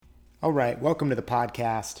All right, welcome to the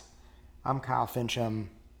podcast. I'm Kyle Fincham.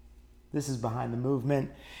 This is Behind the Movement.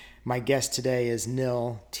 My guest today is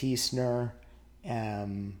Nil Tiesner.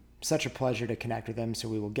 Such a pleasure to connect with him, so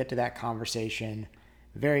we will get to that conversation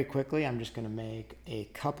very quickly. I'm just going to make a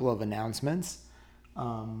couple of announcements.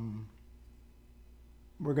 We're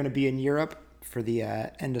going to be in Europe for the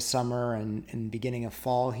end of summer and beginning of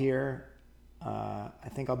fall here. I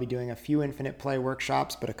think I'll be doing a few Infinite Play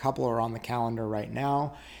workshops, but a couple are on the calendar right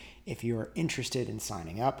now if you're interested in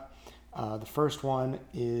signing up. The first one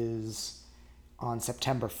is on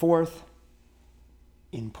September 4th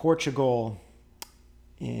in Portugal,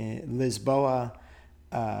 in Lisboa.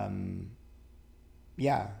 The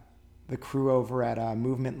crew over at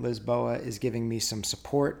Movement Lisboa is giving me some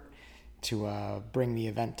support to bring the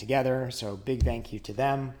event together. So big thank you to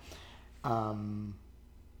them. I'm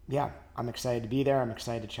excited to be there. I'm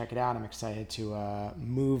excited to check it out. I'm excited to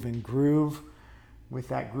move and groove with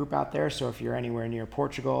that group out there. So if you're anywhere near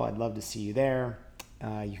Portugal, I'd love to see you there.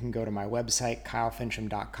 You can go to my website,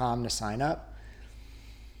 kylefincham.com, to sign up.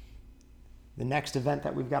 The next event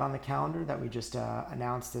that we've got on the calendar that we just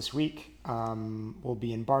announced this week will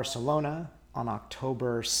be in Barcelona on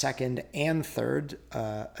October 2nd and 3rd,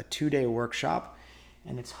 a 2-day workshop.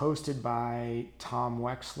 And it's hosted by Tom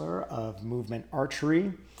Wexler of Movement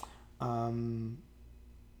Archery. I'm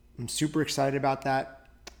super excited about that.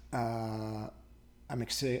 I'm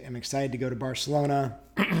excited to go to Barcelona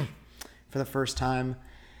for the first time.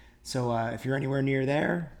 So if you're anywhere near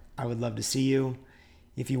there, I would love to see you.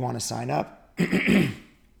 If you want to sign up, you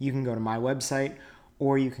can go to my website,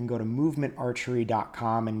 or you can go to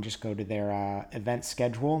movementarchery.com and just go to their event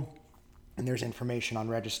schedule, and there's information on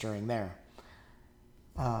registering there.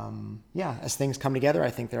 As things come together,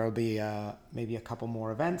 I think there will be maybe a couple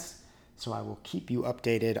more events, so I will keep you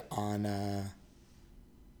updated on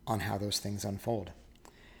how those things unfold.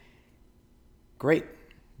 Great.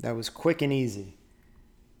 That was quick and easy.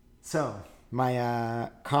 So my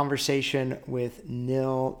conversation with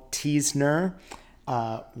Nil Tiesner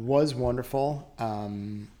was wonderful.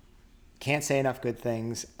 Can't say enough good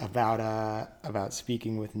things about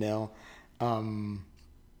speaking with Nil.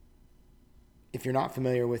 If you're not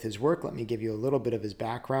familiar with his work, let me give you a little bit of his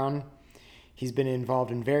background. He's been involved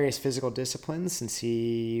in various physical disciplines since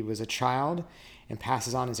he was a child and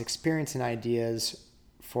passes on his experience and ideas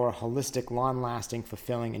for a holistic, long-lasting,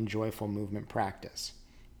 fulfilling, and joyful movement practice.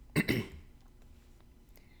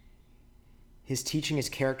 His teaching is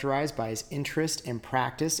characterized by his interest and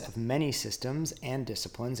practice of many systems and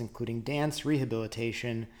disciplines, including dance,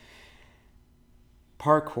 rehabilitation,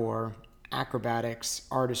 parkour, acrobatics,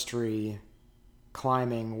 artistry,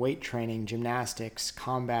 climbing, weight training, gymnastics,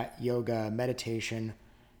 combat, yoga, meditation,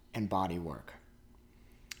 and body work.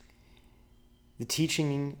 The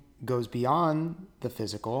teaching goes beyond the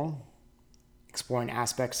physical, exploring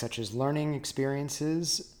aspects such as learning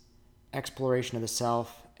experiences, exploration of the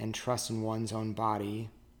self, and trust in one's own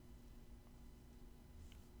body.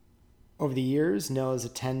 Over the years, Nil has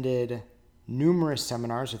attended numerous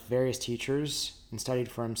seminars with various teachers and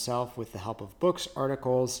studied for himself with the help of books,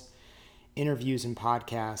 articles, interviews, and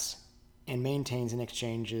podcasts, and maintains and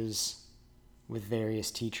exchanges with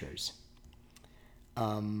various teachers.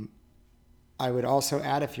 I would also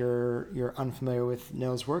add, if you're unfamiliar with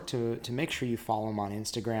Nil's work, to make sure you follow him on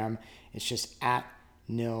Instagram. It's just at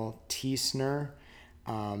Nil Tiesner,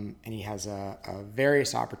 and he has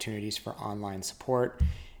various opportunities for online support.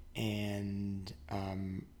 And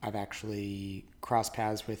I've actually crossed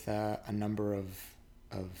paths with a number of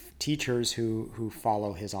teachers who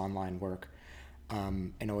follow his online work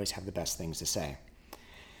and always have the best things to say.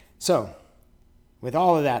 So, with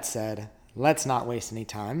all of that said, let's not waste any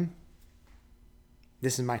time.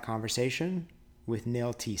 This is my conversation with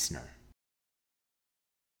Nil Tiesner.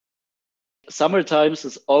 Summer times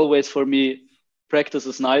is always, for me, practice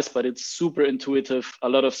is nice, but it's super intuitive, a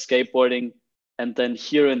lot of skateboarding. And then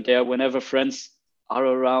here and there, whenever friends are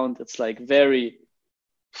around, it's like very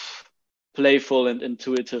playful and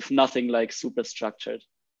intuitive, nothing like super structured,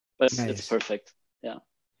 but Nice. It's perfect. Yeah.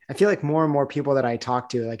 I feel like more and more people that I talk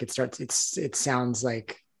to, like it sounds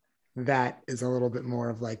like that is a little bit more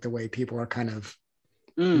of like the way people are kind of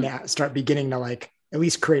now start beginning to like at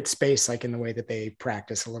least create space, like in the way that they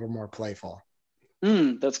practice, a little more playful.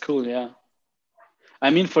 That's cool. Yeah.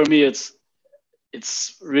 I mean, for me, it's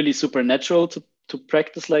really supernatural to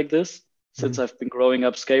practice like this since I've been growing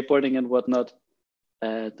up skateboarding and whatnot.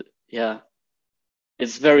 It's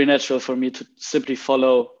very natural for me to simply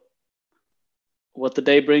follow what the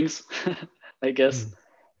day brings, I guess.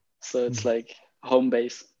 So it's like home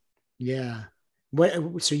base. Yeah.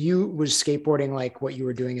 So you was skateboarding like what you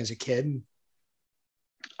were doing as a kid?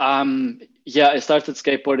 Yeah, I started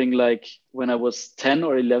skateboarding like when I was 10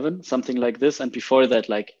 or 11, something like this. And before that,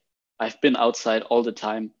 like I've been outside all the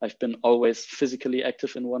time. I've been always physically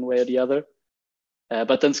active in one way or the other.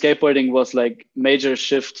 But then skateboarding was like major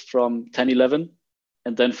shift from 10, 11.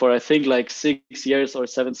 And then for I think like 6 years or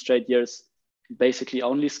 7 straight years, basically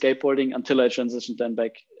only skateboarding until I transitioned then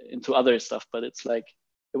back into other stuff. But it's like,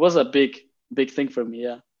 it was a big thing for me.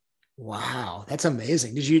 Yeah. Wow, that's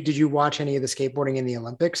amazing. Did you watch any of the skateboarding in the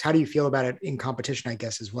Olympics? How do you feel about it in competition, I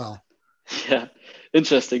guess, as well? Yeah,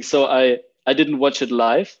 interesting. So I didn't watch it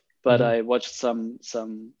live, but Mhm. I watched some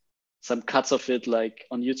cuts of it like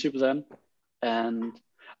on YouTube then. And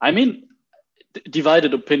I mean,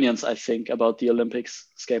 divided opinions, I think, about the Olympics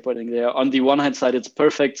skateboarding there. On the one hand side, it's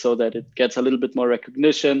perfect so that it gets a little bit more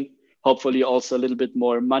recognition. Hopefully, also a little bit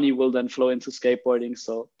more money will then flow into skateboarding.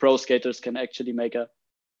 So pro skaters can actually make a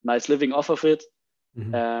nice living off of it,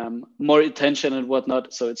 Mhm. more attention and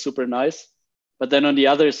whatnot. So it's super nice. But then on the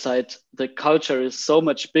other side, the culture is so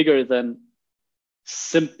much bigger than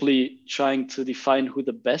simply trying to define who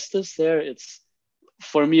the best is there. It's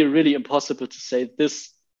for me really impossible to say this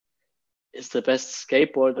is the best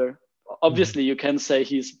skateboarder. Mhm. Obviously, you can say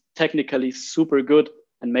he's technically super good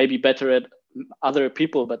and maybe better at other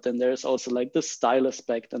people, but then there's also like the style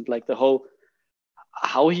aspect and like the whole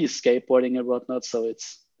how he's skateboarding and whatnot. So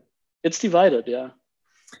it's divided, yeah.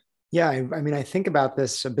 Yeah, I mean, I think about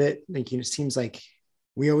this a bit. Like, it seems like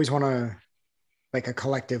we always want to, like a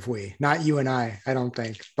collective we, not you and I don't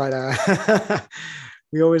think, but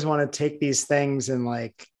we always want to take these things and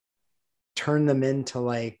like turn them into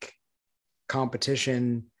like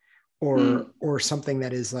competition Mm, or something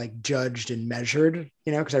that is like judged and measured,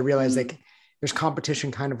 because I realize mm, like there's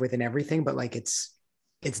competition kind of within everything, but like it's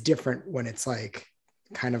different when it's like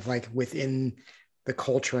kind of like within the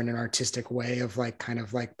culture in an artistic way of like kind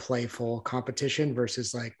of like playful competition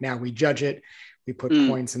versus like now we judge it, we put mm.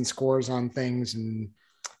 points and scores on things, and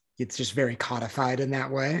it's just very codified in that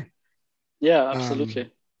way. Yeah, um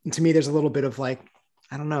absolutely. and to me there's a little bit of like,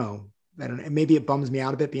 I don't know, maybe it bums me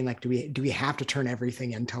out a bit being like, do we have to turn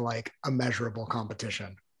everything into like a measurable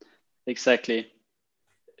competition? Exactly.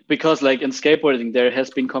 Because like in skateboarding, there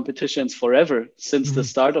has been competitions forever. Since the Mhm.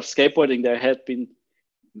 start of skateboarding, there had been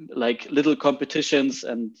like little competitions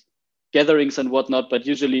and gatherings and whatnot, but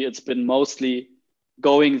usually it's been mostly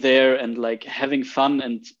going there and like having fun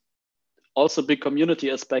and also big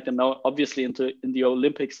community aspect. And now obviously into in the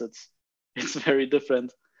Olympics, it's very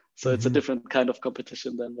different. So it's a Mhm. different kind of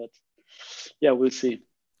competition then, but yeah, we'll see.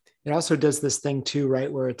 It also does this thing too,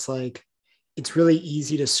 right, where it's like it's really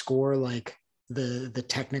easy to score like the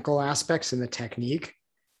technical aspects and the technique,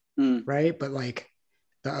 Mm, right? But like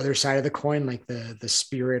the other side of the coin, like the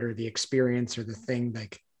spirit or the experience or the thing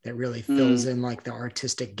like that really fills mm, in like the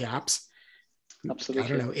artistic gaps. I don't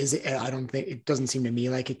absolutely. know. Is it? I don't think it doesn't seem to me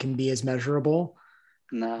like it can be as measurable.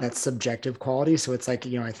 Nah. That's subjective quality. So it's like,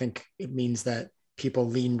 I think it means that people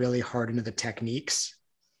lean really hard into the techniques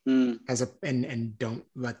Mm, and don't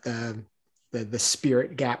let the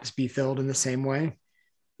spirit gaps be filled in the same way.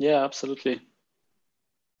 yeah, absolutely.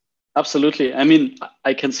 Absolutely. I mean,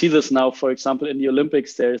 I can see this now. For example, in the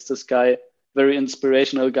Olympics, there is this guy, very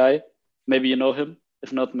inspirational guy. Maybe you know him.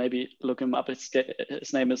 If not, maybe look him up.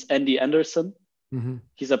 His name is Andy Anderson. Mm-hmm.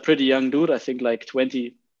 He's a pretty young dude. I think like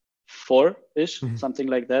 24 ish, Mm-hmm. something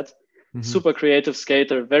like that. Mm-hmm. Super creative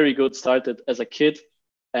skater, very good. Started as a kid,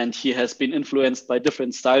 and he has been influenced by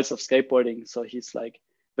different styles of skateboarding. So he's like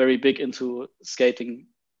very big into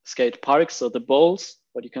skate parks. So the bowls,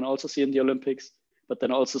 what you can also see in the Olympics, but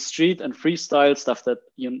then also street and freestyle stuff that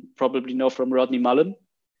you probably know from Rodney Mullen.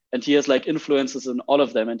 And he has like influences in all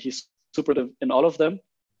of them, and he's super in all of them.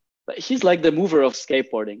 But he's like the mover of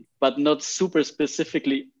skateboarding, but not super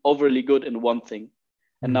specifically overly good in one thing.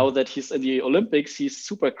 And Mm-hmm. now that he's in the Olympics, he's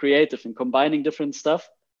super creative in combining different stuff,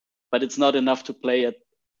 but it's not enough to play at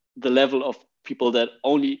the level of people that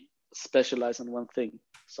only specialize in one thing.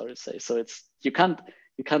 Sorry to say. So it's you can't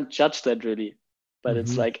judge that really, but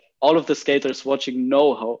it's Mm-hmm. like all of the skaters watching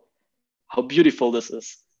know how beautiful this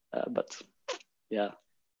is. But yeah.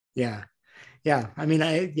 Yeah. Yeah. I mean,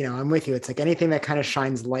 I'm with you. It's like anything that kind of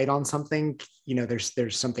shines light on something,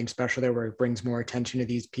 there's something special there where it brings more attention to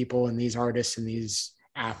these people and these artists and these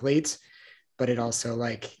athletes. But it also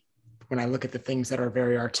like when I look at the things that are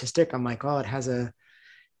very artistic, I'm like, oh, it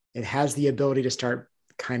has the ability to start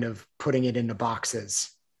kind of putting it into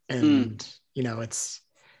boxes. Mm, And, it's,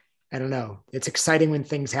 I don't know, it's exciting when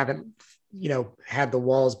things haven't, had the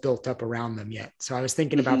walls built up around them yet. So I was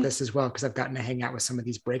thinking about mm-hmm, this as well, because I've gotten to hang out with some of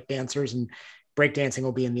these break dancers, and breakdancing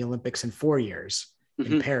will be in the Olympics in 4 years in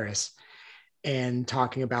mm-hmm, Paris. and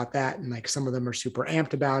talking about that. And like some of them are super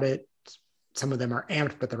amped about it. Some of them are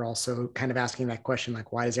amped, but they're also kind of asking that question,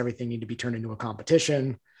 like, why does everything need to be turned into a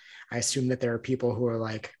competition? I assume that there are people who are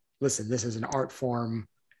like, listen, this is an art form.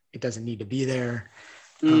 It doesn't need to be there.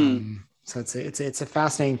 So it's a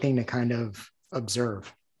fascinating thing to kind of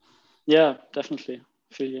observe. Yeah, definitely.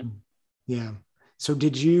 I feel you. Yeah. So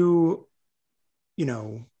did you,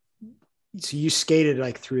 so you skated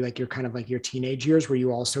like through like your kind of like your teenage years. Were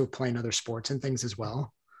you also playing other sports and things as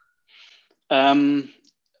well?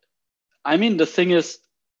 I mean, the thing is,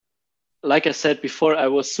 like I said before,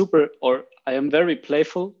 I am very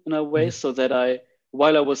playful in a way, so that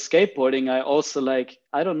while I was skateboarding, I also like,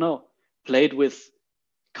 I don't know, played with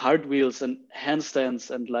cartwheels and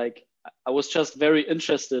handstands, and like I was just very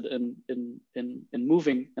interested in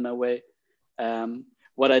moving in a way.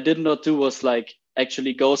 What I did not do was like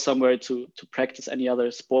actually go somewhere to practice any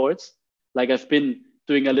other sports. Like I've been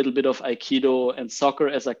doing a little bit of Aikido and soccer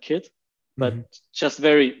as a kid, but just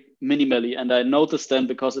very minimally. And I noticed then,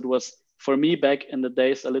 because it was for me back in the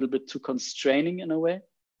days a little bit too constraining in a way.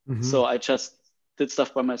 So I just did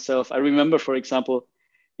stuff by myself. I remember, for example,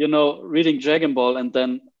 reading Dragon Ball and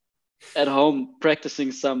then at home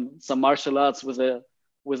practicing some martial arts with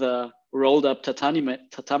a rolled up tatami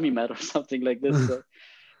mat or something like this. So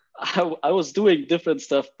I was doing different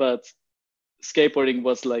stuff, but skateboarding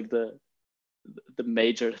was like the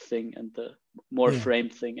major thing and the more Yeah.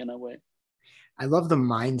 framed thing in a way. I love the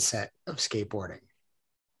mindset of skateboarding.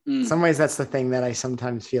 In Mm, some ways, that's the thing that I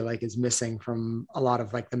sometimes feel like is missing from a lot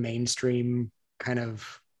of like the mainstream kind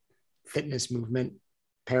of fitness movement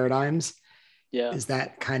paradigms, yeah. is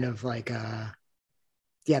that kind of like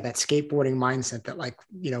that skateboarding mindset that like,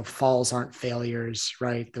 falls aren't failures,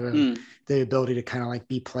 right? Mm, The ability to kind of like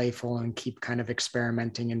be playful and keep kind of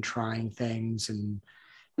experimenting and trying things. And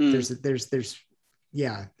mm, there's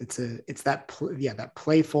it's that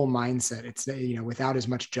playful mindset. It's, without as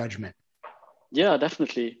much judgment. yeah,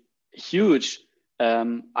 definitely. Huge.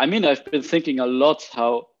 I mean, I've been thinking a lot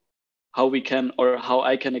how we can, or how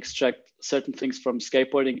I can extract certain things from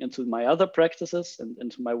skateboarding into my other practices and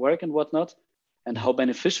into my work and whatnot, and how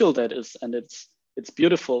beneficial that is. And it's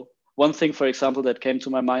beautiful. One thing, for example, that came to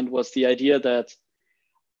my mind was the idea that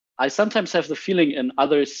I sometimes have the feeling in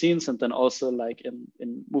other scenes, and then also like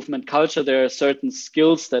in movement culture, there are certain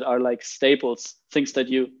skills that are like staples, things that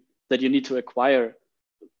you need to acquire.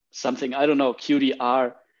 Something, I don't know,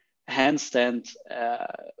 QDR, handstand,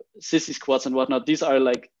 sissy squats and whatnot. These are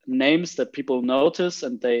like names that people notice,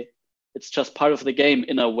 and it's just part of the game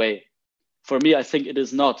in a way. For me, I think it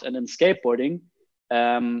is not. And in skateboarding,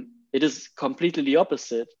 it is completely the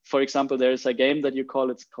opposite. For example, there is a game that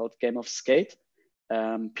it's called Game of Skate.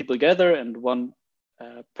 People gather, and one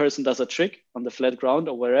person does a trick on the flat ground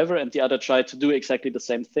or wherever, and the other try to do exactly the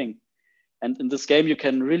same thing. And in this game, you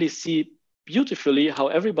can really see beautifully how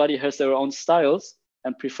everybody has their own styles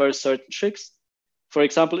and prefers certain tricks. For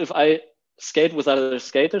example, if I skate with other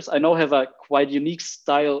skaters, I now have a quite unique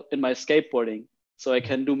style in my skateboarding. So I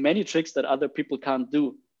can do many tricks that other people can't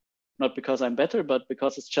do, not because I'm better, but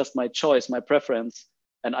because it's just my choice, my preference.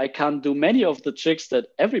 And I can't do many of the tricks that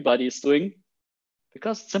everybody is doing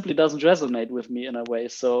because it simply doesn't resonate with me in a way.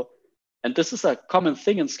 So, and this is a common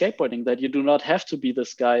thing in skateboarding, that you do not have to be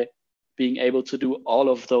this guy being able to do all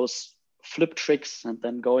of those flip tricks and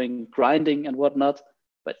then going grinding and whatnot,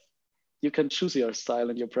 but you can choose your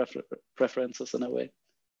style and your preferences in a way.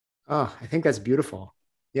 Oh, I think that's beautiful.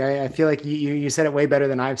 Yeah, I feel like you said it way better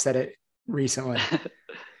than I've said it recently.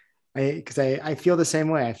 Because I feel the same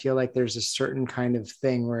way. I feel like there's a certain kind of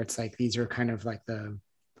thing where it's like these are kind of like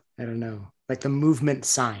I don't know, like the movement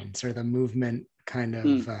signs, or the movement kind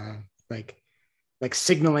of like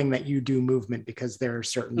signaling that you do movement because there are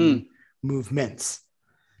certain movements.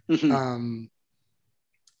 Mm-hmm.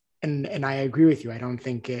 And I agree with you. I don't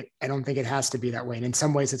think it has to be that way. And in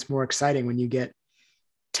some ways, it's more exciting when you get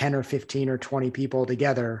 10 or 15 or 20 people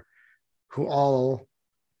together who all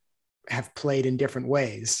have played in different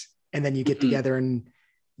ways, and then you get together and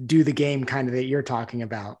do the game kind of that you're talking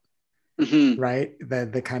about, right?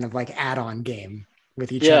 The kind of like add-on game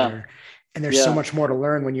with each other. And there's so much more to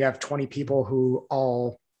learn when you have 20 people who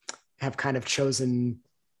all have kind of chosen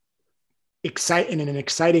in an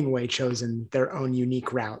exciting way, chosen their own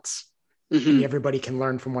unique routes. And everybody can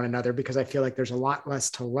learn from one another, because I feel like there's a lot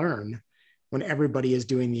less to learn when everybody is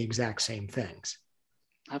doing the exact same things.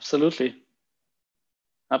 Absolutely.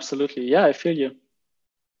 Yeah, I feel you.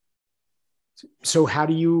 So how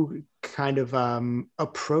do you kind of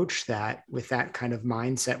approach that, with that kind of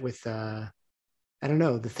mindset, with I don't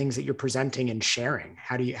know, the things that you're presenting and sharing?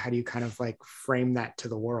 How do you kind of like frame that to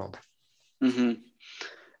the world? Mm-hmm.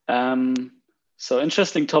 So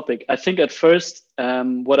interesting topic. I think at first,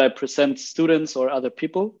 what I present students or other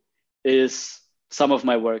people is some of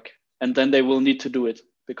my work, and then they will need to do it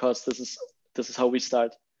because this is how we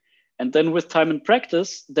start. And then with time and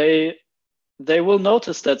practice, they will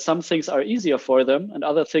notice that some things are easier for them and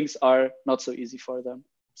other things are not so easy for them.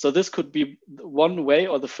 So this could be one way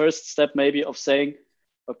or the first step maybe of saying,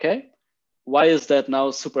 okay, why is that now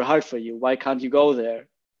super hard for you? Why can't you go there?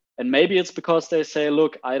 And maybe it's because they say,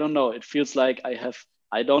 look, I don't know. It feels like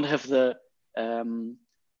I don't have the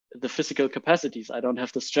physical capacities. I don't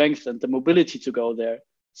have the strength and the mobility to go there.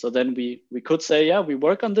 So then we could say, yeah, we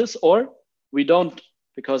work on this, or we don't,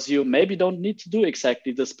 because you maybe don't need to do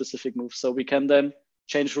exactly this specific move. So we can then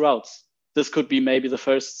change routes. This could be maybe the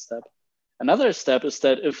first step. Another step is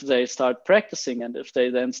that if they start practicing and if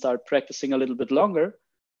they then start practicing a little bit longer,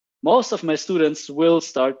 most of my students will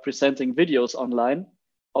start presenting videos online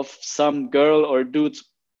of some girl or dude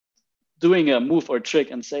doing a move or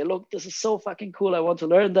trick and say, look, this is so fucking cool. I want to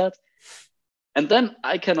learn that. And then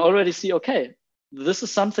I can already see, okay, this is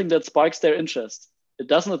something that sparks their interest. It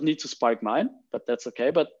does not need to spark mine, but that's okay.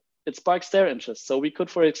 But it sparks their interest. So we could,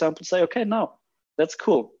 for example, say, okay, now that's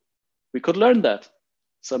cool. We could learn that.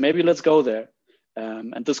 So maybe let's go there.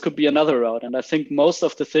 And this could be another route. And I think most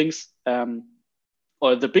of the things,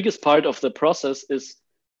 or the biggest part of the process is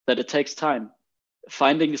that it takes time.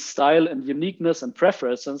 Finding style and uniqueness and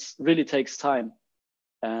preferences really takes time.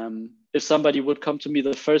 If somebody would come to me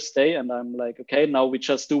the first day and I'm like, okay, now we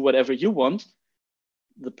just do whatever you want,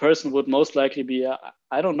 the person would most likely be,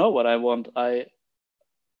 I don't know what I want. I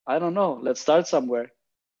don't know. Let's start somewhere.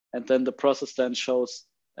 And then the process then shows,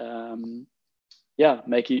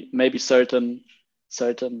 maybe certain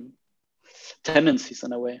tendencies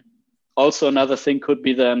in a way. Also, another thing could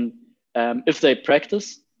be then if they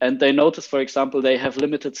practice and they notice, for example, they have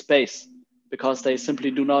limited space because they simply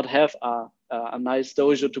do not have a nice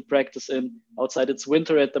dojo to practice in. Outside, it's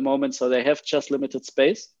winter at the moment, so they have just limited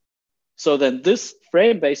space. So then this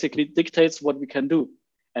frame basically dictates what we can do.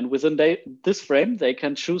 And within this frame, they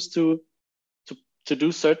can choose to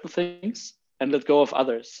do certain things and let go of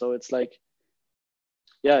others. So it's like,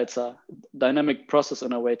 yeah, it's a dynamic process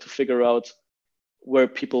in a way to figure out where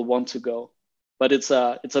people want to go. But it's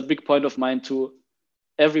a big point of mine to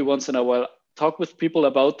every once in a while talk with people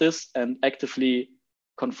about this and actively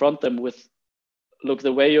confront them with, look,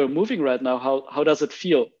 the way you're moving right now, how does it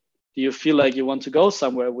feel? Do you feel like you want to go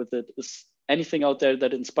somewhere with it? Is anything out there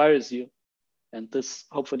that inspires you? And this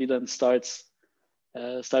hopefully then starts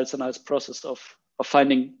a nice process of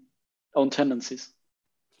finding own tendencies.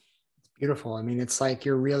 Beautiful. I mean, it's like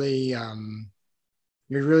you're really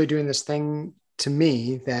doing this thing to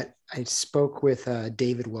me that I spoke with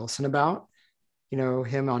David Wilson about, you know,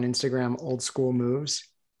 him on Instagram, Old School Moves.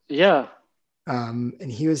 Yeah.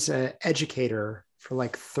 And he was an educator for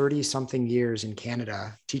like 30 something years in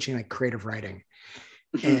Canada, teaching like creative writing.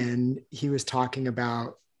 And he was talking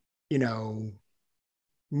about, you know,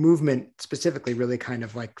 movement specifically, really kind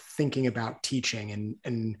of like thinking about teaching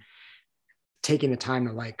and taking the time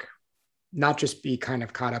to like, not just be kind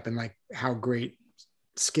of caught up in like how great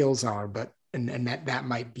skills are, but and that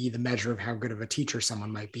might be the measure of how good of a teacher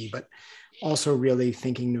someone might be, but also really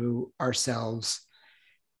thinking to ourselves,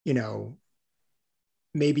 you know,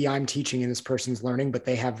 maybe I'm teaching and this person's learning, but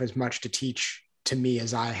they have as much to teach to me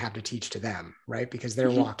as I have to teach to them, right? Because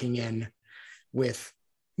they're walking in with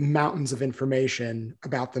mountains of information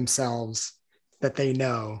about themselves that they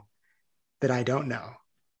know that I don't know.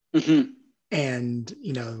 And,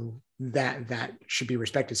 you know, that should be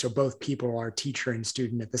respected. So both people are teacher and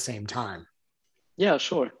student at the same time. Yeah,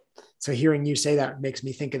 sure. So hearing you say that makes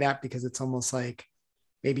me think of that, because it's almost like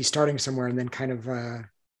maybe starting somewhere and then kind of,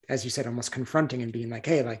 as you said, almost confronting and being like,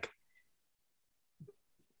 hey, like,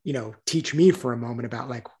 you know, teach me for a moment about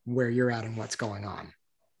like where you're at and what's going on.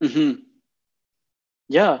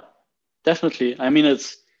 Yeah, definitely. I mean,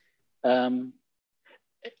 it's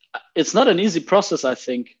not an easy process, I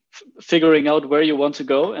think. Figuring out where you want to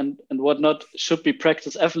go and whatnot should be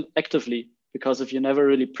practiced actively, because if you never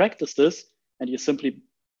really practice this and you simply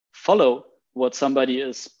follow what somebody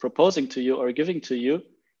is proposing to you or giving to you,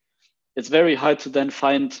 it's very hard to then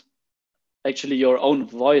find actually your own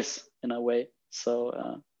voice in a way.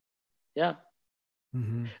 So yeah.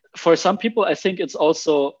 For some people, I think it's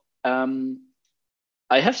also,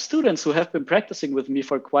 I have students who have been practicing with me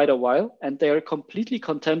for quite a while, and they are completely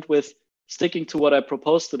content with sticking to what I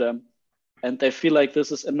propose to them. And they feel like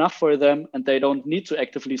this is enough for them, and they don't need to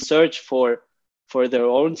actively search for their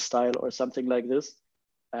own style or something like this,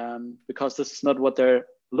 because this is not what they're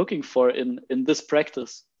looking for in this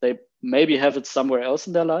practice. They maybe have it somewhere else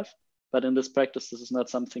in their life, but in this practice, this is not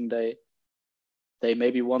something they they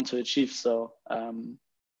maybe want to achieve. So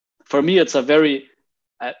for me, it's a very,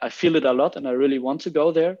 I feel it a lot, and I really want to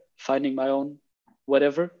go there, finding my own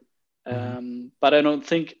whatever. But I don't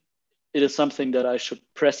think it is something that I should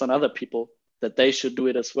press on other people that they should do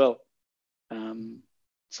it as well.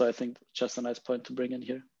 So I think just a nice point to bring in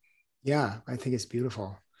here. Yeah, I think it's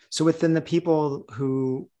beautiful. So within the people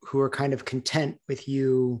who are kind of content with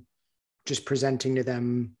you just presenting to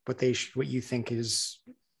them what you think is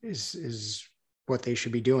what they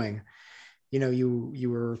should be doing, you know, you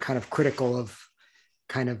were kind of critical of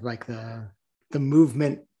kind of like the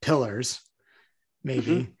movement pillars,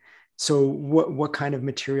 maybe. So what kind of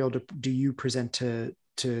material do you present to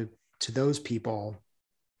those people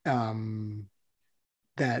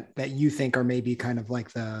that you think are maybe kind of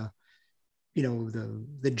like the, you know,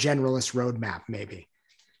 the generalist roadmap, maybe?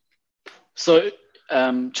 So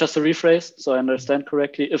just to rephrase, so I understand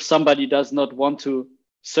correctly, if somebody does not want to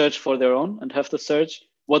search for their own and have the search,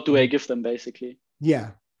 what do I give them, basically?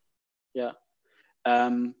 Yeah.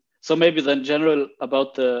 So maybe then general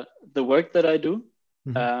about the work that I do.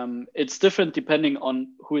 It's different depending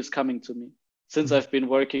on who is coming to me. Since I've been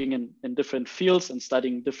working in different fields and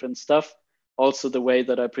studying different stuff, also the way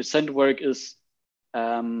that I present work is,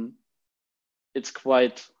 it's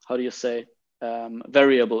quite, how do you say,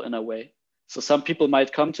 variable in a way. So some people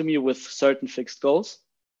might come to me with certain fixed goals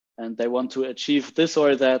and they want to achieve this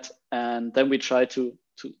or that. And then we try to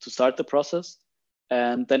start the process.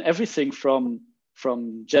 And then everything from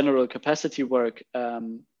general capacity work,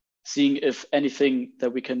 seeing if anything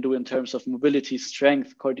that we can do in terms of mobility,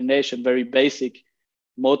 strength, coordination, very basic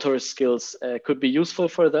motor skills could be useful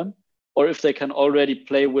for them, or if they can already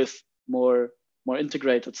play with more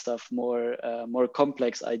integrated stuff, more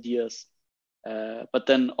complex ideas. But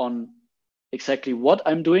then on exactly what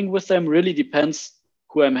I'm doing with them really depends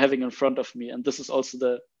who I'm having in front of me. And this is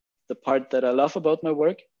also the part that I love about my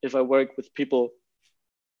work. If I work with people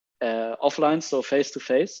offline, so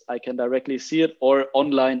face-to-face, I can directly see it, or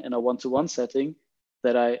online in a one-to-one setting,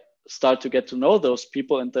 that I start to get to know those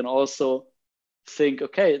people and then also think,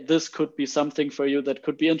 okay, this could be something for you that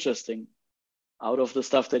could be interesting out of the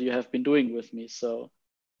stuff that you have been doing with me. So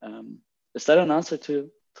is that an answer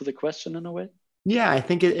to the question in a way? Yeah, I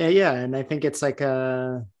think it, yeah. And I think it's like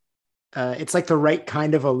it's like the right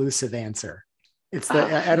kind of elusive answer. It's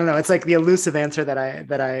I don't know. It's like the elusive answer that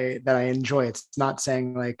I enjoy. It's not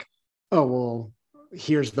saying like, oh, well,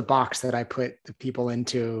 here's the box that I put the people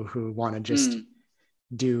into who want to just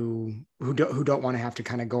who don't want to have to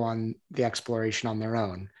kind of go on the exploration on their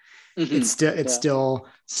own. It's still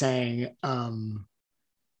saying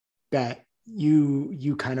that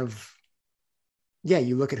you kind of,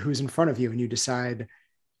 you look at who's in front of you and you decide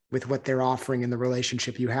with what they're offering and the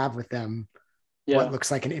relationship you have with them, what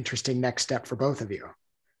looks like an interesting next step for both of you.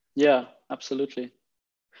 Yeah, absolutely.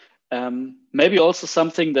 Maybe also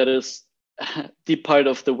something that is deep part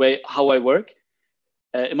of the way how I work.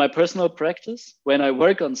 In my personal practice, when I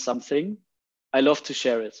work on something, I love to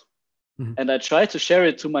share it. And I try to share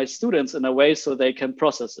it to my students in a way so they can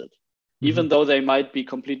process it, even though they might be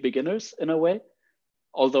complete beginners in a way.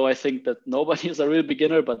 Although I think that nobody is a real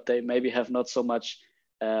beginner, but they maybe have not so much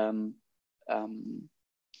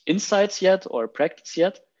insights yet or practice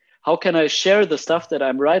yet. How can I share the stuff that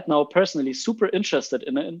I'm right now personally super interested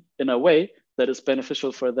in a way that is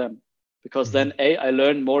beneficial for them? Because then A, I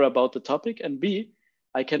learn more about the topic, and B,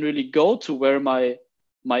 I can really go to where my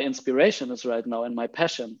inspiration is right now and my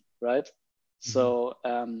passion, right? So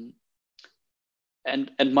and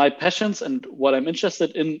my passions and what I'm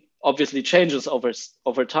interested in obviously changes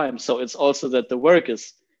over time. So it's also that the work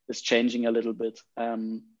is changing a little bit.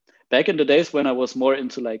 Back in the days when I was more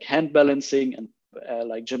into like hand balancing and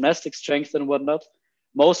like gymnastic strength and whatnot,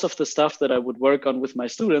 most of the stuff that I would work on with my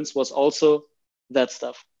students was also that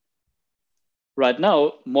stuff. Right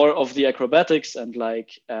now, more of the acrobatics and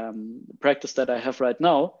like practice that I have right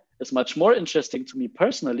now is much more interesting to me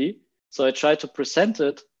personally. So I try to present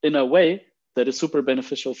it in a way that is super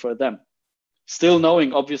beneficial for them. Still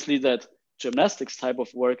knowing obviously that gymnastics type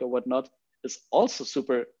of work or whatnot is also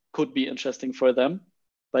could be interesting for them,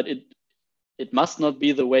 but it must not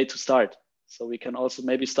be the way to start. So we can also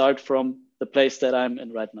maybe start from the place that I'm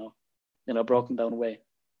in right now in a broken down way.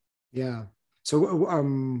 Yeah.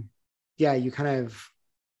 So yeah, you kind of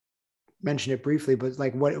mentioned it briefly, but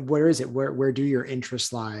like where is it? Where do your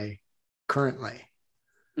interests lie currently?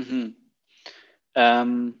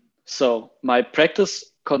 So my practice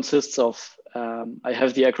consists of I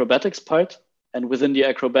have the acrobatics part, and within the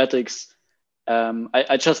acrobatics,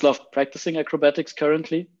 I just love practicing acrobatics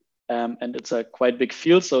currently, and it's a quite big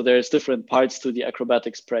field. So there's different parts to the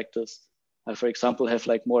acrobatics practice. I, for example, have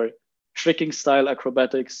like more tricking style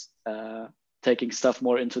acrobatics, taking stuff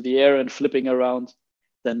more into the air and flipping around,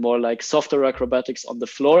 then more like softer acrobatics on the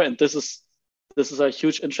floor. And this is a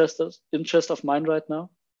huge interest of mine right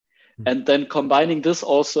now. And then combining this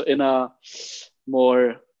also in a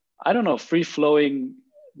more, I don't know, free flowing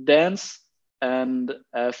dance, and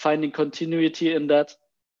finding continuity in that.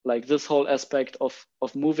 Like this whole aspect of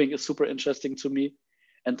moving is super interesting to me.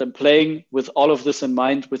 And then playing with all of this in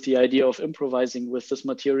mind, with the idea of improvising with this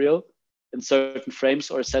material in certain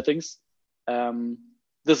frames or settings.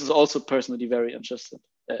 This is also personally very interesting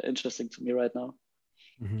to me right now.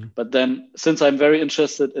 Mm-hmm. But then, since I'm very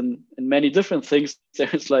interested in many different things,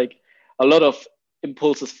 there's like a lot of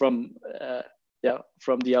impulses from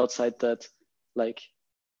the outside that like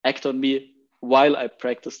act on me while I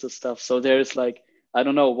practice this stuff. So there's like, I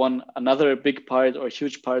don't know, another big part or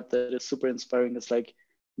huge part that is super inspiring is like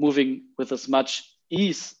moving with as much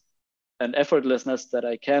ease and effortlessness that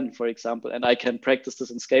I can, for example, and I can practice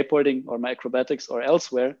this in skateboarding or my acrobatics or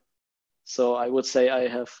elsewhere. So I would say I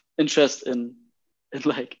have interest in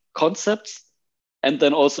like concepts, and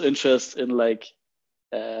then also interest in like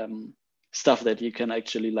stuff that you can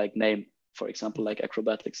actually like name, for example, like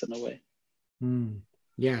acrobatics in a way.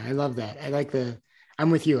 Yeah, I love that. I'm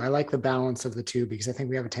with you. I like the balance of the two, because I think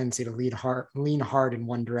we have a tendency to lean hard in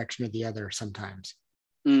one direction or the other sometimes.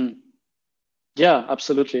 Yeah,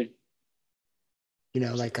 absolutely. You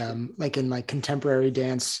know, like in like contemporary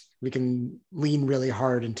dance, we can lean really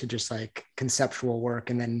hard into just like conceptual work,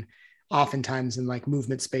 and then oftentimes in like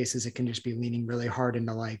movement spaces, it can just be leaning really hard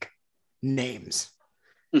into like names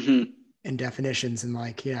and definitions. And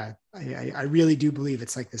like, yeah, I really do believe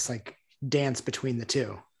it's like this like dance between the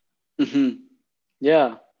two.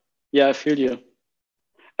 Yeah, I feel you.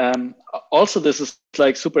 Also, this is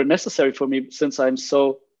like super necessary for me, since I'm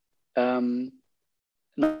so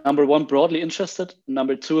number one, broadly interested.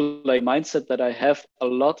 Number two, like mindset that I have a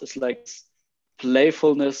lot is like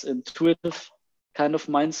playfulness, intuitive kind of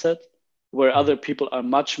mindset, where other people are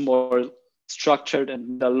much more structured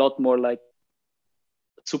and a lot more like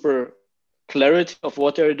super clarity of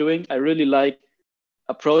what they're doing. I really like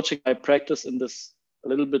approaching my practice in this a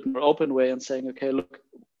little bit more open way and saying, okay, look,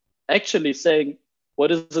 actually saying,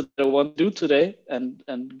 what is it that I want to do today, and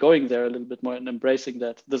going there a little bit more and embracing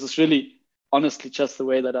that. This is really honestly just the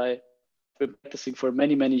way that I've been practicing for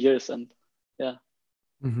many, many years. And yeah.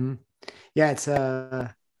 Yeah, it's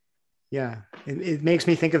it makes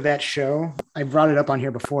me think of that show. I brought it up on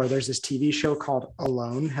here before. There's this TV show called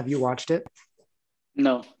Alone. Have you watched it?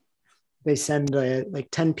 No. They send like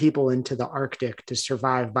 10 people into the Arctic to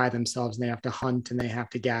survive by themselves, and they have to hunt, and they have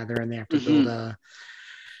to gather, and they have to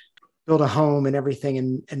build a home and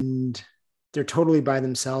everything. And they're totally by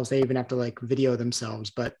themselves. They even have to like video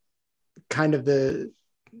themselves, but kind of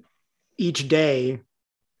each day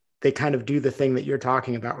they kind of do the thing that you're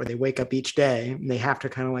talking about, where they wake up each day and they have to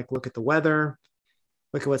kind of like look at the weather,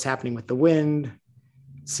 look at what's happening with the wind,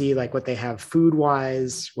 see like what they have food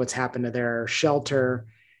wise, what's happened to their shelter.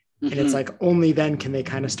 And it's like, only then can they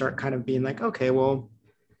kind of start kind of being like, okay, well,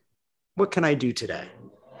 what can I do today?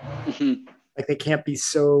 Like they can't be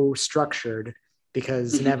so structured,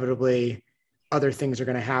 because inevitably other things are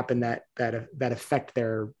going to happen that affect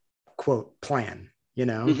their quote plan, you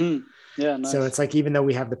know? Yeah. Nice. So it's like, even though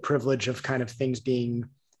we have the privilege of kind of things being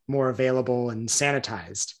more available and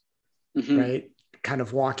sanitized, right? Kind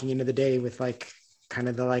of walking into the day with like kind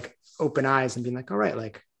of the like open eyes and being like, all right,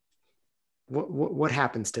 like what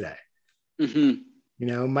happens today? You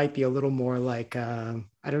know, might be a little more like, I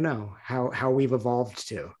don't know how we've evolved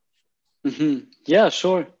to. Yeah,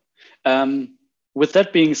 sure. With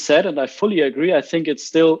that being said, and I fully agree, I think it's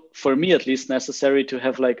still, for me at least, necessary to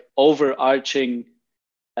have like overarching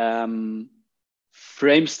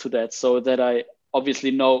frames to that, so that I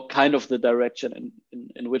obviously know kind of the direction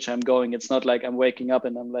in which I'm going. It's not like I'm waking up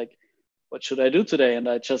and I'm like, what should I do today? And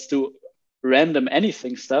I just do random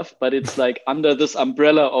anything stuff, but it's like under this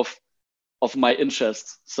umbrella of my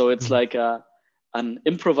interests. So it's like an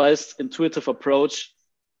improvised, intuitive approach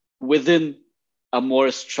within a more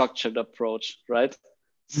structured approach, right?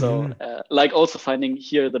 So like also finding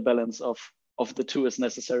here the balance of the two is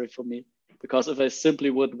necessary for me, because if I simply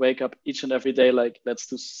would wake up each and every day like, let's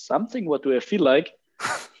do something, what do I feel like,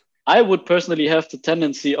 I would personally have the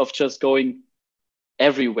tendency of just going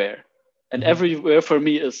everywhere, and everywhere for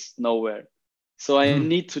me is nowhere. So I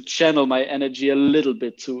need to channel my energy a little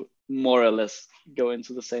bit to more or less go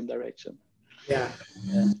into the same direction. Yeah.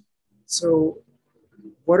 So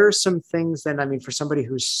what are some things then, I mean, for somebody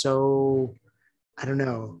who's so, I don't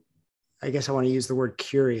know, I guess I want to use the word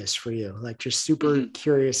curious for you, like just super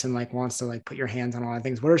curious and like wants to like put your hands on a lot of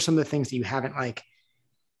things. What are some of the things that you haven't like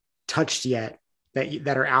touched yet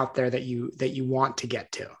that are out there that you want to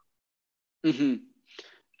get to?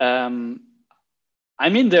 Mm-hmm. I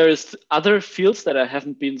mean, there's other fields that I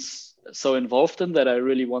haven't been so involved in that I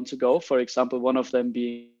really want to go. For example, one of them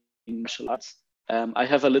being martial arts. I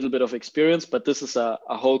have a little bit of experience, but this is a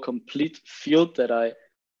whole complete field that I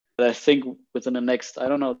think within the next, I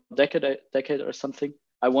don't know, decade or something,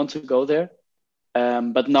 I want to go there.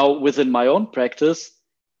 But now within my own practice,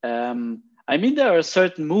 I mean, there are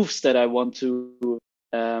certain moves that I want to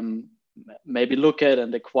maybe look at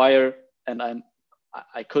and acquire, and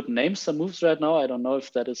I could name some moves right now. I don't know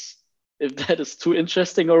if that is too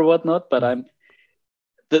interesting or whatnot, but I'm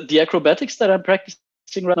the acrobatics that I'm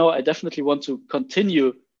practicing right now, I definitely want to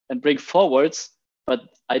continue and bring forwards, but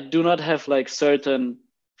I do not have like certain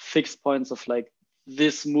fixed points of like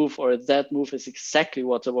this move or that move is exactly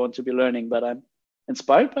what I want to be learning, but I'm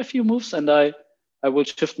inspired by a few moves and I will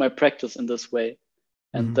shift my practice in this way.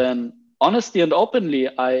 And then honestly and openly,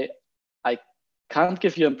 I can't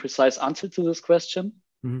give you a precise answer to this question.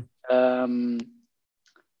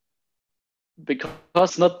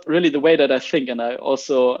 Because not really the way that I think, and I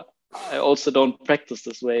also don't practice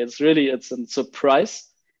this way. It's a surprise,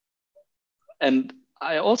 and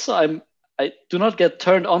I do not get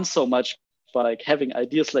turned on so much by like having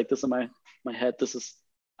ideas like this in my head.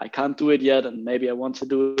 I can't do it yet, and maybe I want to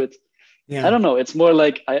do it. Yeah. I don't know. It's more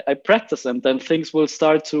like I practice, and then things will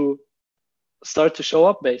start to show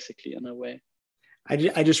up, basically, in a way.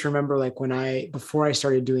 I just remember like before I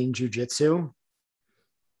started doing jujitsu,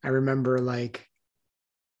 I remember like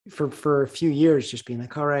for a few years just being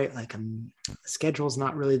like, all right, like the schedule's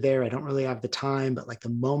not really there. I don't really have the time, but like the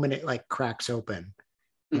moment it like cracks open,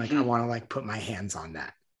 like I want to like put my hands on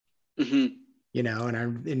that, you know,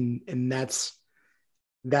 and that's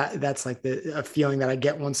like a feeling that I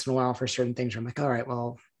get once in a while for certain things. Where I'm like, all right,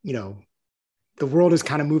 well, you know, the world is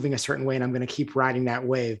kind of moving a certain way and I'm going to keep riding that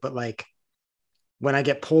wave. But like when I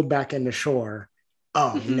get pulled back into shore,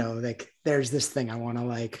 you know, like there's this thing I want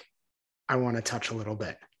to touch a little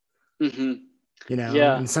bit, you know?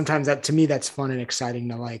 Yeah. And sometimes that, to me, that's fun and exciting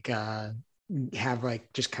to like have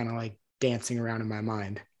like, just kind of like dancing around in my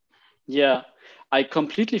mind. Yeah, I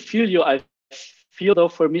completely feel you. I feel though,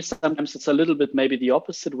 for me, sometimes it's a little bit maybe the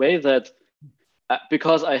opposite way that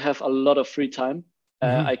because I have a lot of free time,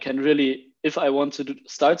 I can really, if I want to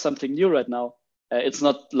start something new right now, it's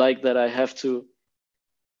not like that I have to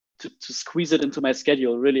squeeze it into my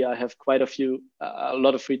schedule. Really, I have quite a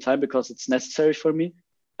lot of free time because it's necessary for me.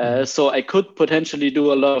 So I could potentially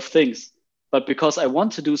do a lot of things, but because I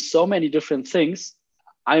want to do so many different things,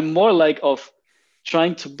 I'm more like of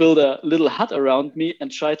trying to build a little hut around me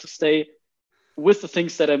and try to stay with the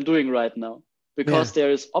things that I'm doing right now. Because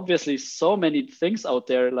there is obviously so many things out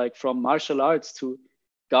there, like from martial arts to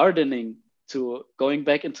gardening to going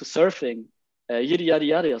back into surfing, yada, yada,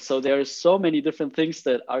 yada. So there are so many different things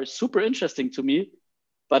that are super interesting to me,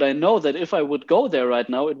 but I know that if I would go there right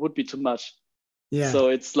now, it would be too much. Yeah. So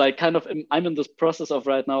it's like kind of, I'm in this process of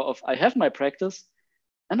right now of I have my practice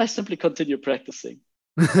and I simply continue practicing.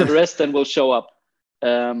 And the rest then will show up.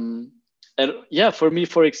 And yeah, for me,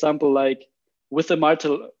 for example, like with the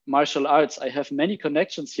martial arts, I have many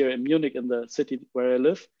connections here in Munich, in the city where I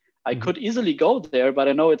live. I could easily go there, but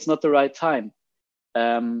I know it's not the right time.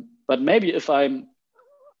 But maybe if I'm,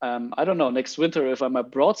 I don't know, next winter, if I'm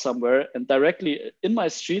abroad somewhere and directly in my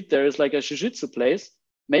street, there is like a jiu-jitsu place,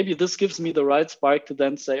 maybe this gives me the right spark to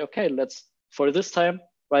then say, okay, let's, for this time,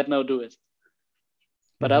 right now, do it.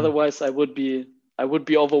 But otherwise, I would be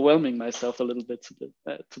overwhelming myself a little bit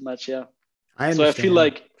too much. Yeah. So I feel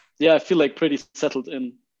like pretty settled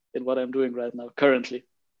in what I'm doing right now currently.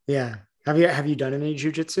 Yeah. Have you done any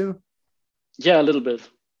jiu-jitsu? Yeah, a little bit.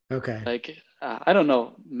 Okay. Like, I don't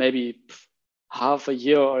know, maybe half a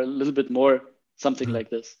year or a little bit more, something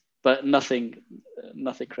like this, but nothing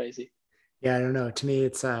crazy. Yeah. I don't know. To me,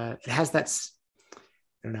 it has that, I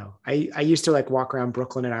don't know. I used to like walk around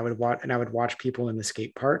Brooklyn and I would watch people in the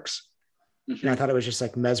skate parks. And I thought it was just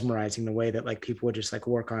like mesmerizing the way that like people would just like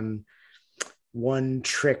work on one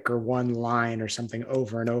trick or one line or something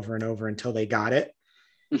over and over and over until they got it.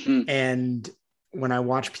 And when I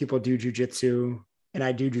watch people do jujitsu, and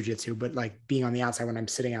I do jujitsu, but like being on the outside when I'm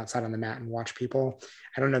sitting outside on the mat and watch people,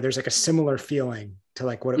 I don't know, there's like a similar feeling to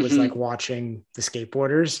like what it was like watching the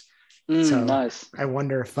skateboarders. So nice. I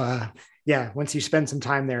wonder if, once you spend some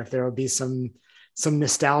time there, if there will be some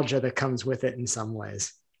nostalgia that comes with it in some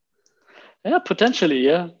ways. Yeah, potentially.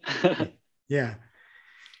 Yeah. Yeah.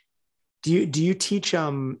 Do you teach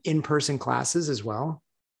in-person classes as well,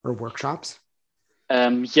 or workshops?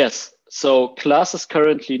 Yes. So classes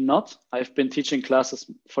currently not. I've been teaching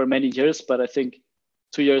classes for many years, but I think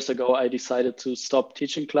 2 years ago, I decided to stop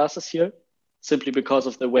teaching classes here simply because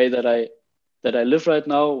of the way that I live right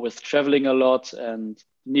now, with traveling a lot and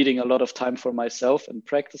needing a lot of time for myself and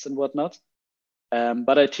practice and whatnot.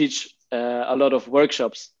 But I teach a lot of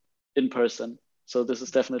workshops in person. So this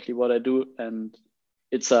is definitely what I do, and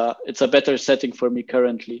it's a better setting for me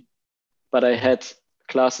currently. But I had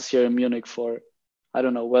classes here in Munich for, I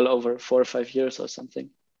don't know, well over 4 or 5 years or something.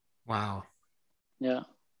 Wow. Yeah.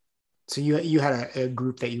 So you had a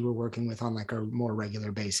group that you were working with on like a more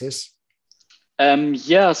regular basis?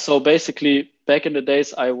 Yeah. So basically, back in the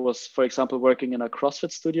days, I was, for example, working in a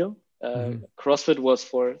CrossFit studio. CrossFit was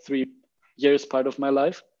for 3 years part of my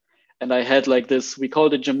life. And I had like this, we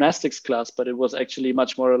called it gymnastics class, but it was actually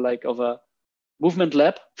much more like of a movement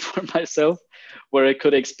lab for myself, where I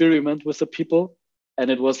could experiment with the people. And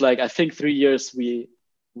it was like, I think 3 years we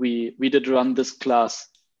did run this class,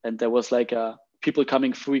 and there was like people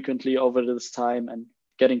coming frequently over this time and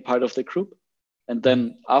getting part of the group. And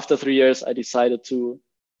then after 3 years, I decided to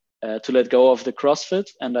let go of the CrossFit,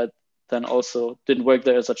 and I then also didn't work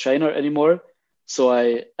there as a trainer anymore. So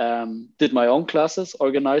I did my own classes,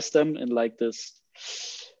 organized them in like this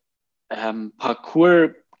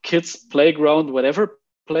parkour kids playground, whatever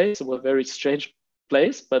place. It was a very strange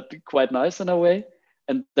place, but quite nice in a way.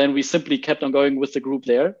 And then we simply kept on going with the group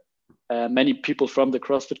there. Many people from the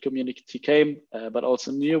CrossFit community came, but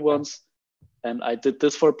also new ones. And I did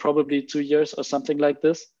this for probably 2 years or something like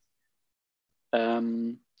this.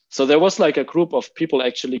 So there was like a group of people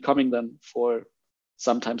actually coming then for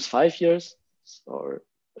sometimes 5 years or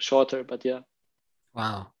shorter, but yeah.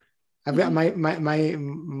 Wow. I've got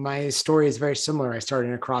my story is very similar. I started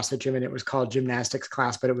in a CrossFit gym and it was called gymnastics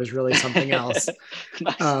class, but it was really something else.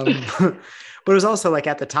 Nice. But it was also like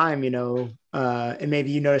at the time, and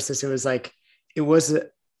maybe you noticed this, it was like,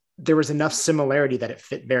 there was enough similarity that it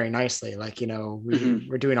fit very nicely. Like, we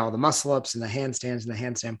were doing all the muscle ups and the handstands and the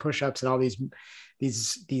handstand push-ups and all these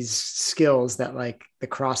skills that like the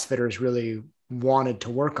CrossFitters really wanted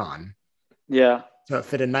to work on. Yeah. So it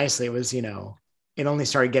fitted nicely. It was, it only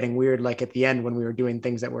started getting weird like at the end when we were doing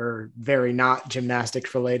things that were very not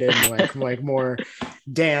gymnastics related, like more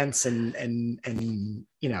dance and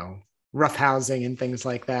roughhousing and things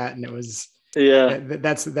like that. And it was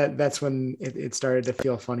that's when it started to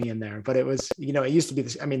feel funny in there. But it was, it used to be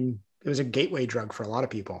this, it was a gateway drug for a lot of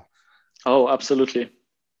people. Oh, absolutely.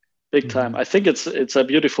 Big time. I think it's a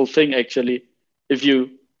beautiful thing actually, if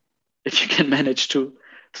you can manage to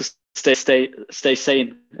stay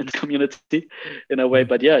sane in the community in a way.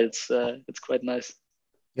 But yeah, it's quite nice.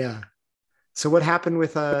 Yeah. So what happened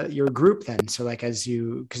with your group then? So like because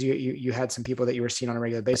you had some people that you were seeing on a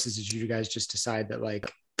regular basis, did you guys just decide that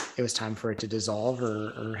like it was time for it to dissolve,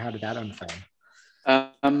 or how did that unfold?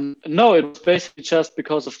 No, it was basically just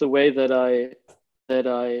because of the way that I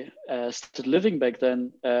started living back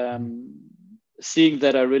then, seeing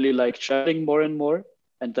that I really like traveling more and more,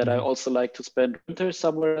 and that I also like to spend winter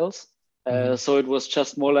somewhere else. So it was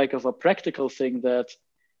just more like of a practical thing, that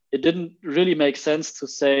it didn't really make sense to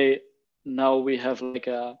say, now we have like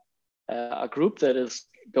a group that is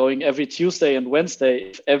going every Tuesday and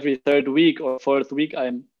Wednesday. If every third week or fourth week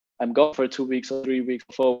I'm gone for 2 weeks or 3 weeks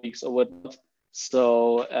or 4 weeks or whatnot.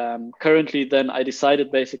 So currently then I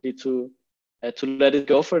decided basically to let it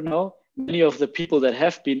go for now. Many of the people that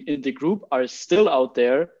have been in the group are still out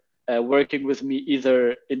there working with me,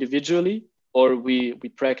 either individually or we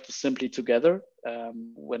practice simply together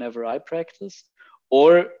whenever I practice,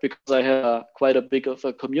 or because I have quite a big of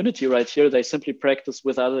a community right here, they simply practice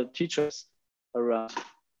with other teachers around.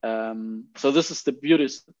 So this is the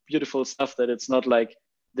beautiful stuff, that it's not like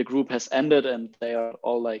the group has ended and they are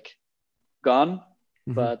all like gone,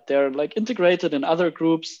 but they're like integrated in other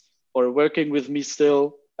groups or working with me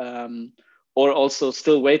still, or also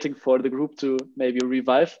still waiting for the group to maybe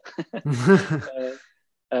revive.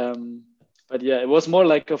 But yeah, it was more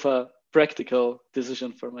like of a practical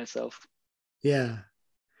decision for myself. Yeah.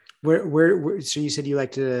 Where so you said you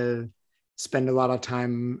like to spend a lot of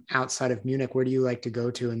time outside of Munich. Where do you like to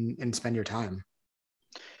go to and spend your time?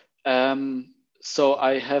 So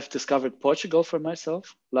I have discovered Portugal for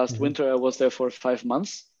myself. Last winter, I was there for 5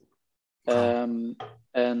 months.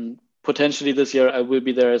 And potentially this year I will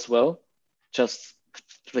be there as well. Just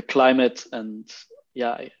the climate and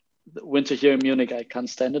the winter here in Munich, I can't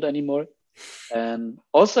stand it anymore. And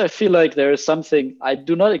also I feel like there is something, I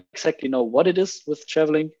do not exactly know what it is with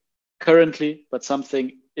traveling currently, but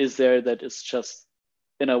something is there that is just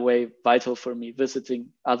in a way vital for me, visiting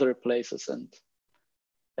other places and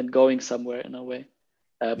going somewhere in a way.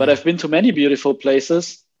 But I've been to many beautiful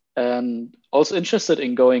places and also interested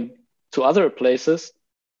in going to other places.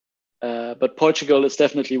 But Portugal is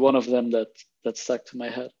definitely one of them that stuck to my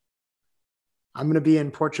head. I'm going to be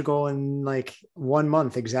in Portugal in like 1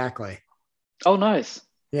 month exactly. Oh, nice.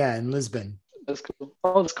 Yeah, in Lisbon. That's cool.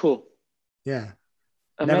 Oh, that's cool. Yeah.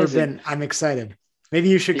 Never Amazing. been. I'm excited. Maybe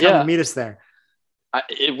you should come and Yeah, meet us there.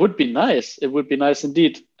 it would be nice. It would be nice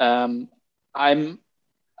indeed. I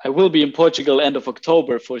will be in Portugal end of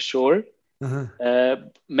October for sure. Uh-huh.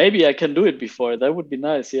 Maybe I can do it before. That would be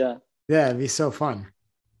nice. Yeah. Yeah, it'd be so fun.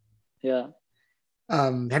 Yeah.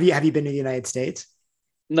 Have you been to the United States?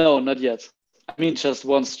 No, not yet. I mean, just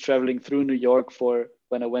once traveling through New York for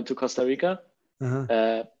when I went to Costa Rica,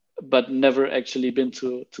 Uh-huh. but never actually been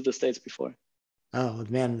to the States before. Oh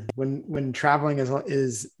man, when traveling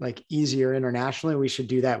is like easier internationally, we should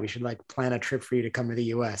do that. We should like plan a trip for you to come to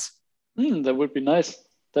the US. That would be nice.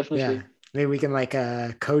 Definitely. Yeah. Maybe we can like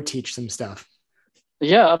co-teach some stuff.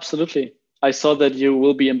 Yeah, absolutely. I saw that you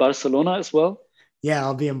will be in Barcelona as well. Yeah,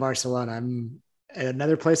 I'll be in Barcelona. I'm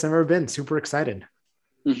another place I've never been. Super excited.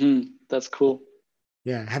 That's cool.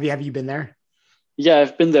 Yeah. Have you been there? Yeah,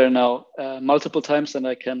 I've been there now multiple times, and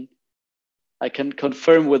I can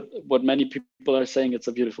confirm with what many people are saying. It's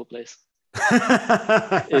a beautiful place.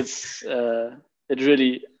 It's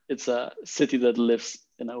it's a city that lives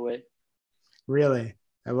in a way. Really?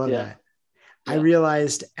 I love that. Yeah. I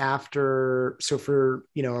realized so for,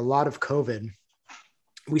 a lot of COVID,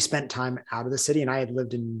 we spent time out of the city, and I had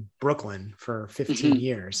lived in Brooklyn for 15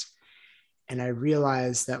 years. And I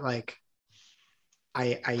realized that like,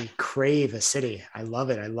 I crave a city. I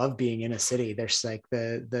love it. I love being in a city. There's like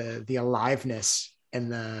the aliveness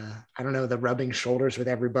and I don't know, the rubbing shoulders with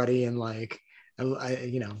everybody. And like,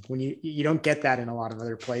 when you don't get that in a lot of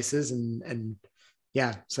other places. And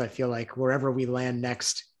yeah, so I feel like wherever we land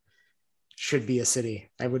next should be a city.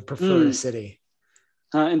 I would prefer a city.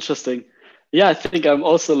 Interesting. Yeah, I think I'm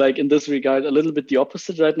also like in this regard a little bit the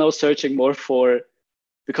opposite right now, searching more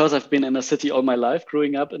because I've been in a city all my life,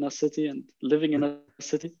 growing up in a city and living in a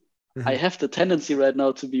city. I have the tendency right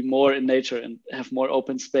now to be more in nature and have more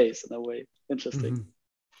open space in a way. Interesting.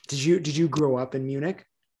 Did you grow up in Munich?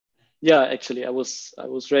 Yeah, actually, I was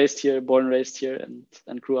raised here, born, raised here,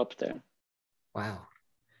 and grew up there. Wow.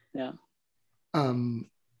 Yeah.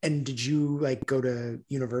 And did you like go to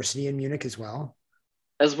university in Munich as well?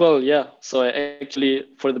 As well, yeah. So I actually,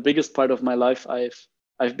 for the biggest part of my life,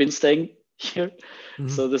 I've been staying here.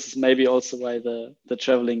 So this is maybe also why the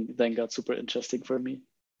traveling then got super interesting for me.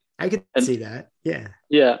 I could see that. Yeah.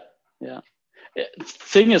 Yeah.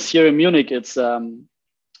 Thing is, here in Munich, it's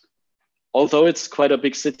although it's quite a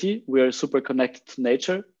big city, we are super connected to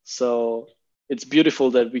nature. So it's beautiful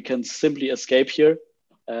that we can simply escape here,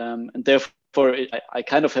 and therefore I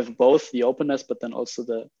kind of have both the openness, but then also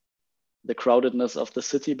the crowdedness of the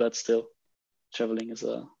city. But still, traveling is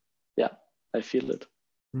I feel it.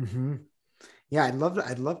 Yeah, I'd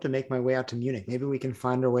love to make my way out to Munich. Maybe we can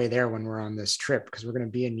find our way there when we're on this trip, because we're going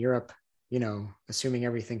to be in Europe, assuming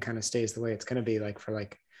everything kind of stays the way it's going to be, like for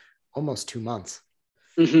like almost 2 months.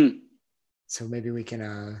 So maybe we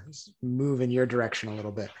can move in your direction a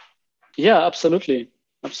little bit. Yeah, absolutely.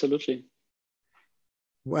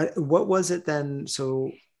 What was it then?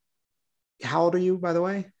 So how old are you, by the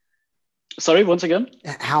way? Sorry, once again?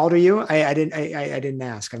 How old are you? I didn't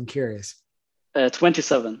ask. I'm curious.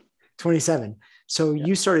 27. 27. So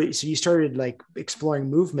you started like exploring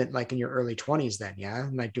movement like in your early 20s then, yeah?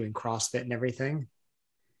 And like doing CrossFit and everything?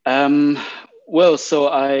 Well, so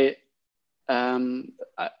I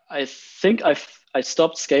think I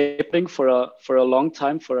stopped skating for a long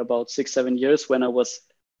time, for about 6-7 years, when I was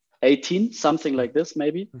 18, something like this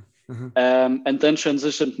maybe. And then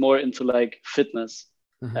transitioned more into like fitness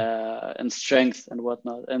and strength and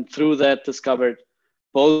whatnot. And through that discovered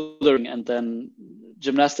bouldering, and then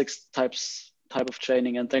gymnastics type of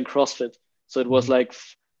training, and then CrossFit. So it was like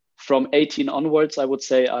from 18 onwards, I would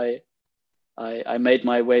say I made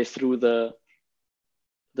my way through the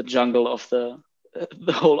jungle of the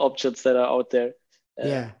whole objects that are out there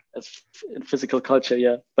as in physical culture.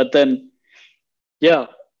 Yeah. But then,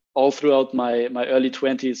 all throughout my early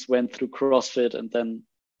 20s went through CrossFit, and then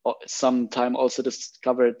sometime also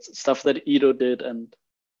discovered stuff that Ido did, and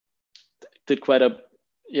did quite a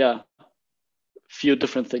few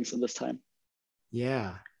different things in this time.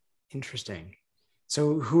 Yeah. Interesting.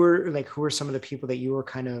 So who are some of the people that you were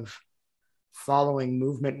kind of following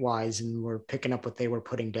movement wise and were picking up what they were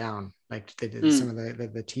putting down, like some of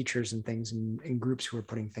the teachers and things and groups who were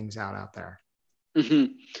putting things out there?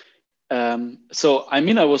 So I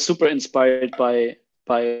mean, I was super inspired by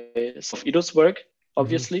some of Ido's work,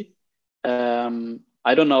 obviously.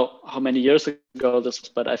 I don't know how many years ago this was,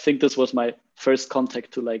 but I think this was my first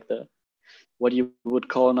contact to like the what you would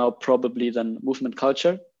call now probably then movement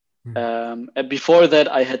culture. Mm-hmm. And before that,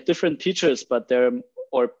 I had different teachers,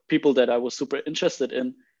 or people that I was super interested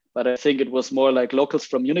in. But I think it was more like locals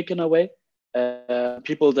from Munich in a way,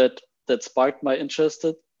 people that sparked my interest.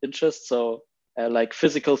 So like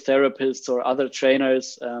physical therapists or other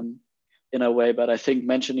trainers in a way. But I think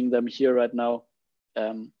mentioning them here right now,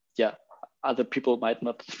 yeah, other people might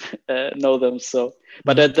not know them. So,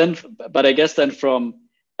 but I guess then from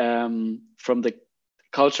the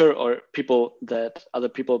culture or people that other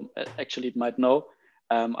people actually might know,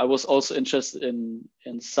 I was also interested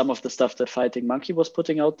in some of the stuff that Fighting Monkey was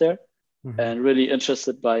putting out there, Mm-hmm. and really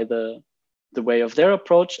interested by the way of their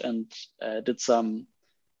approach, and did some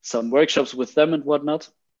workshops with them and whatnot.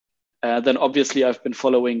 Then obviously I've been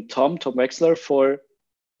following Tom Wexler for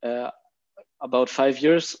about 5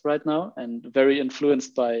 years right now, and very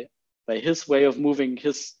influenced by his way of moving,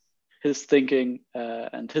 his thinking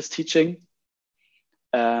and his teaching.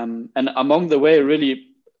 And among the way, really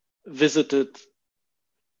visited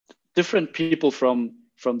different people from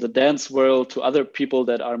the dance world to other people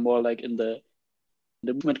that are more like in the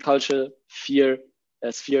movement culture sphere,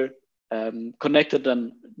 connected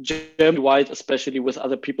and Germany-wide, especially with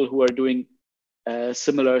other people who are doing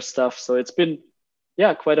similar stuff. So it's been,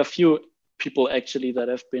 quite a few people actually that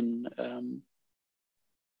have been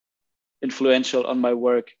influential on my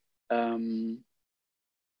work. And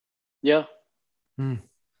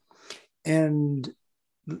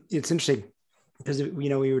it's interesting because, we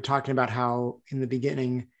were talking about how in the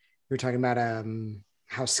beginning, we were talking about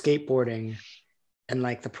how skateboarding and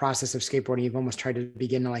like the process of skateboarding, you've almost tried to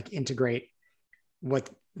begin to like integrate what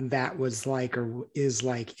that was like or is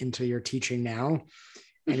like into your teaching now.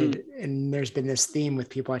 Mm-hmm. And there's been this theme with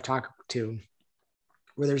people I talk to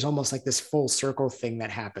where there's almost like this full circle thing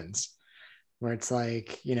that happens where it's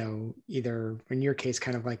like, either in your case,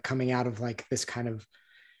 kind of like coming out of like this kind of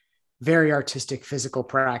very artistic physical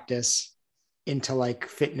practice into like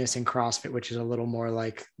fitness and CrossFit, which is a little more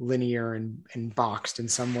like linear and boxed in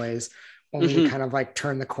some ways, only to kind of like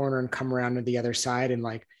turn the corner and come around to the other side and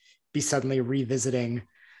like be suddenly revisiting,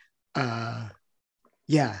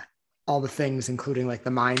 all the things, including like the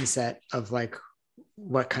mindset of like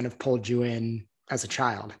what kind of pulled you in as a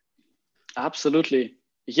child. Absolutely.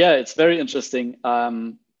 Yeah, it's very interesting.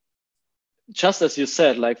 Just as you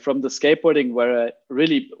said, like from the skateboarding where I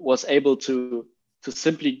really was able to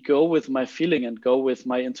simply go with my feeling and go with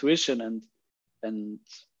my intuition and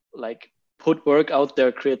like put work out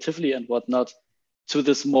there creatively and whatnot, to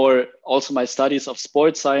this more also my studies of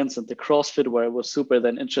sports science and the CrossFit, where I was super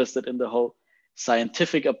then interested in the whole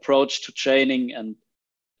scientific approach to training. And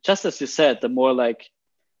just as you said, the more like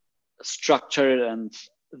structured and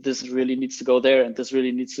this really needs to go there and this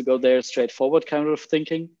really needs to go there, straightforward kind of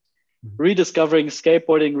thinking. Rediscovering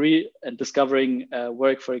skateboarding and discovering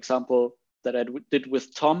work, for example, that I did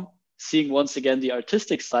with Tom, seeing once again the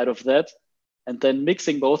artistic side of that, and then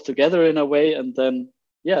mixing both together in a way. And then,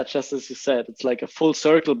 just as you said, it's like a full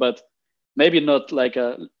circle, but maybe not like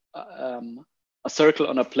a circle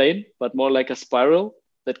on a plane, but more like a spiral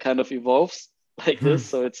that kind of evolves like this.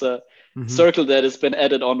 So it's a circle that has been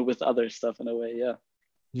added on with other stuff in a way.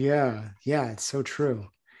 Yeah, it's so true.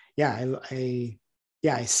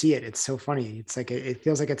 I see it. It's so funny. It's like it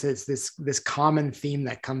feels like it's this common theme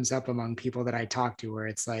that comes up among people that I talk to, where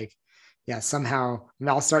it's like, somehow, and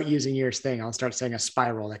I'll start using your thing. I'll start saying a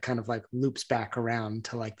spiral that kind of like loops back around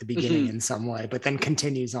to like the beginning in some way, but then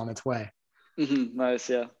continues on its way. Nice,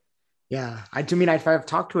 yeah. Yeah, I've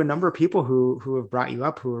talked to a number of people who have brought you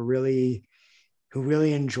up, who really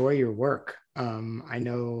enjoy your work. I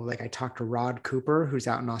know, like I talked to Rod Cooper, who's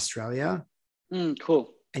out in Australia.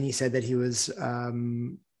 Cool. And he said that he was, I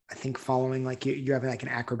think, following like you have like an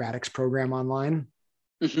acrobatics program online.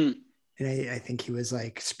 And I think he was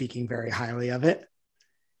like speaking very highly of it.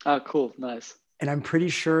 Cool. Nice. And I'm pretty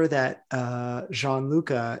sure that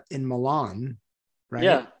Gianluca in Milan, right?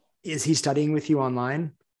 Yeah. Is he studying with you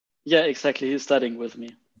online? Yeah, exactly. He's studying with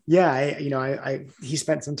me. Yeah. He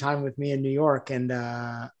spent some time with me in New York, and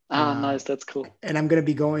nice. That's cool. And I'm going to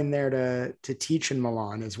be going there to teach in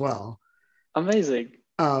Milan as well. Amazing.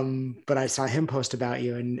 But I saw him post about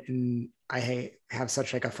you, and I have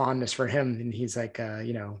such like a fondness for him. And he's like,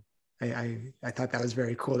 I thought that was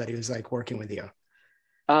very cool that he was like working with you.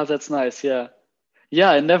 That's nice. Yeah.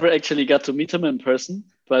 I never actually got to meet him in person,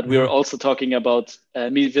 but we were also talking about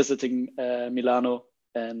me visiting Milano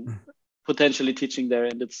and potentially teaching there.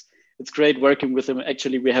 And it's great working with him.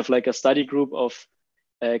 Actually, we have like a study group of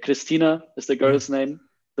Christina is the girl's name,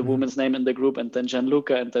 the woman's name in the group, and then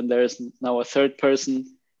Gianluca, and then there is now a third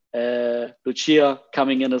person, Lucia,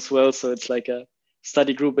 coming in as well. So it's like a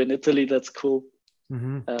study group in Italy. That's cool.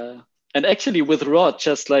 Mm-hmm. And actually with Rod,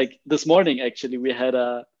 just like this morning, actually, we had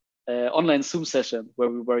a online Zoom session where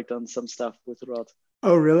we worked on some stuff with Rod.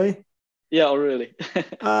 Oh, really? Yeah, oh, really?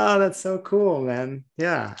 Oh, that's so cool, man.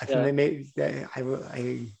 Yeah. I think Yeah. they made,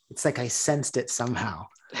 it's like I sensed it somehow.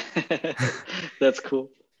 That's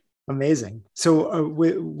cool. Amazing. So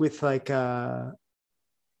with like, yeah,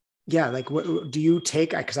 like what do you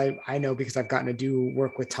take? Because I know because I've gotten to do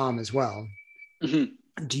work with Tom as well. Mhm.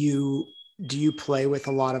 Do you play with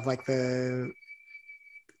a lot of like the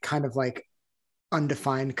kind of like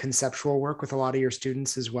undefined conceptual work with a lot of your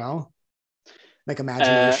students as well, like Uh,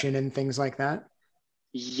 imagination and things like that?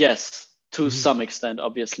 yes, to Mm-hmm. some extent,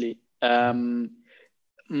 obviously.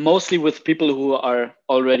 Mostly with people who are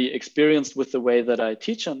already experienced with the way that I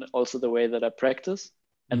teach and also the way that I practice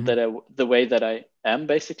and Mm-hmm. the way that I am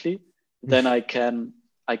basically, then I can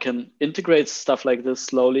integrate stuff like this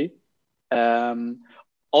slowly. Um,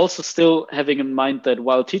 Also still having in mind that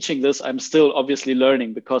while teaching this, I'm still obviously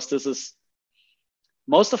learning because this is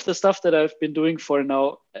most of the stuff that I've been doing for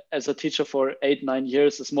now as a teacher for 8, 9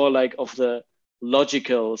 years is more like of the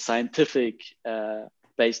logical, scientific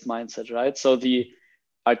based mindset, right? So the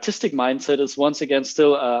artistic mindset is once again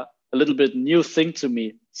still a little bit new thing to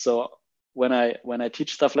me. So when I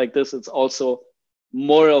teach stuff like this, it's also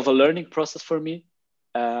more of a learning process for me.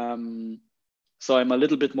 Um, so I'm a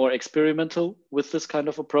little bit more experimental with this kind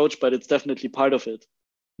of approach, but it's definitely part of it.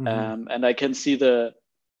 Mm-hmm. And I can see the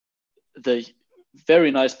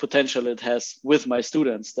very nice potential it has with my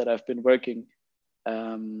students that I've been working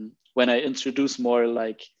when I introduce more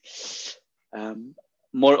like um,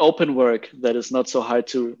 more open work that is not so hard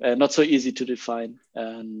to not so easy to define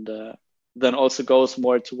and then also goes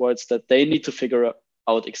more towards that they need to figure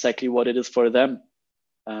out exactly what it is for them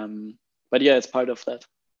but yeah, it's part of that.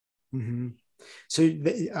 Mm-hmm. So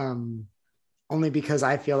only because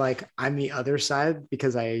I feel like I'm the other side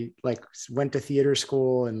because I like went to theater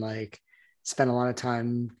school and like spent a lot of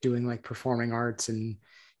time doing like performing arts and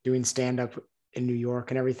doing stand up in New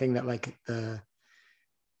York and everything, that like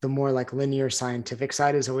the more like linear scientific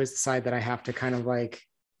side is always the side that I have to kind of like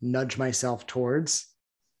nudge myself towards,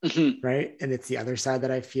 Mhm, right? And it's the other side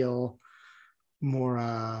that I feel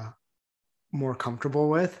more more comfortable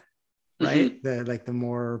with, right? mhm. The like the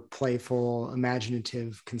more playful,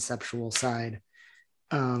 imaginative, conceptual side.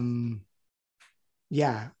 Um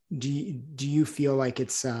yeah, do you feel like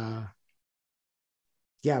it's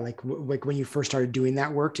yeah, like when you first started doing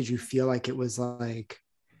that work, did you feel like it was like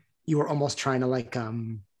you were almost trying to like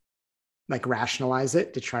rationalize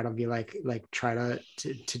it to try to be like try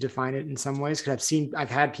to define it in some ways? Because I've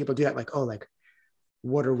had people do that, like, oh, like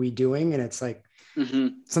what are we doing? And it's like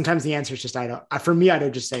Mhm. sometimes the answer is just I don't. For me, I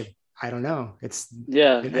would just say I don't know. It's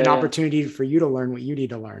Yeah, an yeah, yeah, opportunity for you to learn what you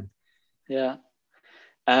need to learn. yeah.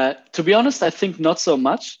 To be honest, I think not so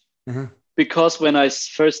much Uh-huh. because when I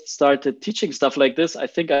first started teaching stuff like this, I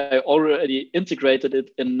think I already integrated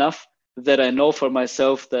it enough that I know for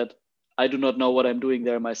myself that I do not know what I'm doing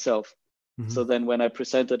there myself. Mm-hmm. So then when I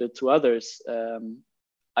presented it to others,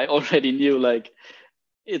 I already knew like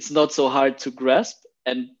it's not so hard to grasp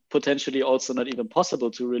and potentially also not even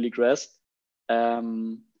possible to really grasp.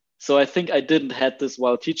 Um, so I think I didn't had this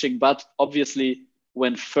while teaching, but obviously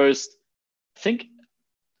when first, I think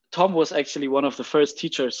Tom was actually one of the first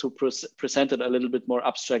teachers who presented a little bit more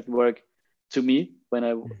abstract work to me when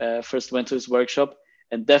I first went to his workshop.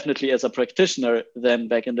 And definitely as a practitioner, then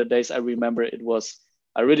back in the days, I remember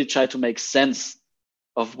I really tried to make sense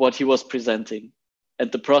of what he was presenting.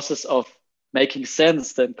 And the process of making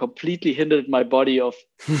sense then completely hindered my body of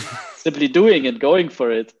simply doing and going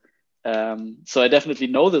for it. So I definitely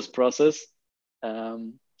know this process,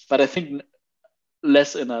 but I think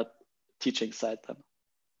less in a teaching side then.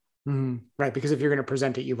 Mm-hmm. Right, because if you're going to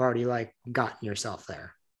present it, you've already like gotten yourself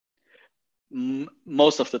there.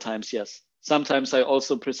 Most of the times, yes. Sometimes I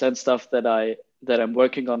also present stuff that I'm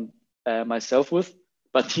working on myself with,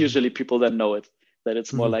 but Mm-hmm. usually people then know it, that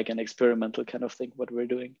it's more Mm-hmm. like an experimental kind of thing what we're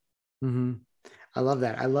doing. Mm-hmm. I love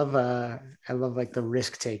that. I love like the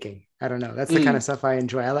risk taking. I don't know. That's the kind of Mm, stuff I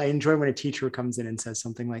enjoy. I enjoy when a teacher comes in and says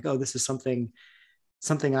something like, "Oh, this is something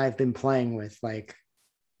I've been playing with." Like,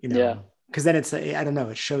 yeah. because then it's I don't know.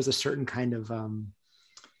 It shows a certain kind of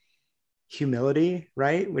humility,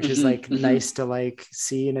 right? Which is like Hmm. nice to like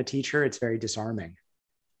see in a teacher. It's very disarming,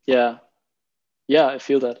 Yeah. Yeah, I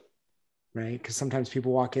feel that. right? Because sometimes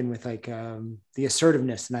people walk in with like the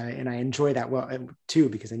assertiveness, and I enjoy that well too,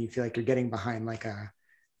 because then you feel like you're getting behind like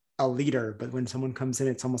a leader. But when someone comes in,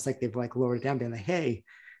 it's almost like they've like lowered it down, being like, "Hey,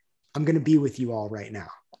 I'm going to be with you all right now."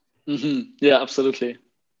 Yeah, absolutely.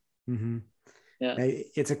 Mm-hmm. Yeah.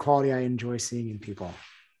 It's a quality I enjoy seeing in people.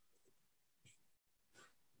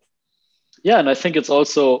 Yeah, and I think it's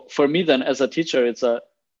also for me then as a teacher, it's a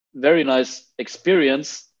very nice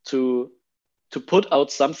experience to put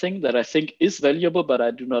out something that I think is valuable, but I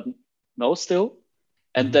do not know still,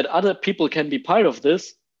 and that other people can be part of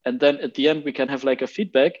this, and then at the end we can have like a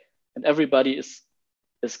feedback, and everybody is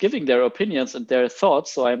giving their opinions and their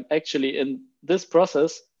thoughts. So I'm actually in this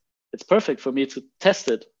process. It's perfect for me to test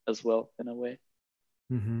it as well in a way.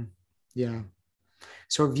 Mm-hmm. Yeah.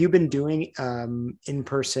 So have you been doing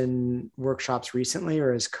in-person workshops recently,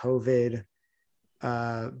 or has COVID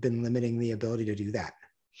been limiting the ability to do that?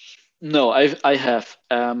 No, I have.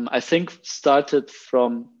 I think started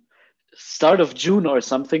from start of June or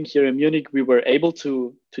something here in Munich, we were able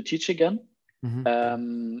to teach again.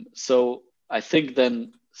 So I think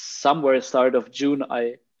then somewhere start of June,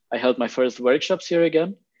 I held my first workshops here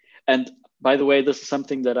again. And by the way, this is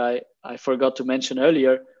something that I forgot to mention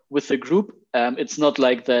earlier with the group. It's not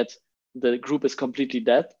like that the group is completely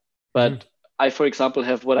dead, but I, for example,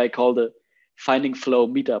 have what I call the Finding Flow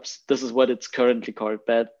meetups. This is what it's currently called.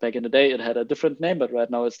 Back in the day, it had a different name, but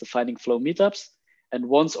right now it's the Finding Flow meetups. And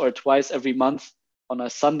once or twice every month on a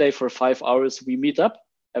Sunday for 5 hours, we meet up,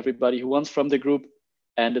 everybody who wants from the group.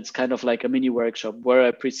 And it's kind of like a mini workshop where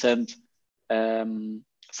I present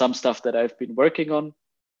some stuff that I've been working on.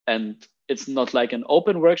 And it's not like an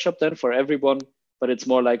open workshop then for everyone, but it's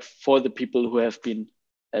more like for the people who have been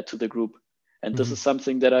to the group. And this is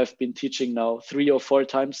something that I've been teaching now 3 or 4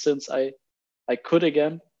 times since I could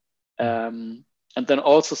again. And then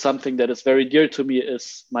also something that is very dear to me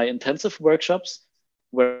is my intensive workshops,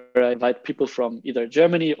 where I invite people from either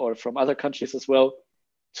Germany or from other countries as well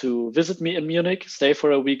to visit me in Munich, stay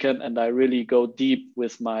for a weekend, and I really go deep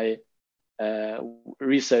with my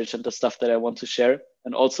research and the stuff that I want to share.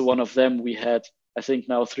 And also one of them we had, I think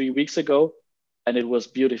now 3 weeks ago, and it was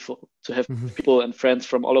beautiful to have people and friends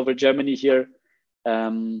from all over Germany here.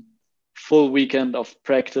 Full weekend of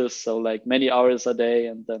practice, so like many hours a day,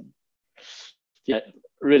 and then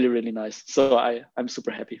really, really nice. So I'm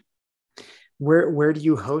super happy. Where do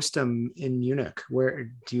you host them in Munich?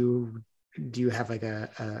 Where do you have like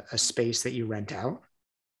a space that you rent out?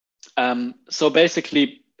 So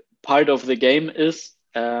basically, part of the game is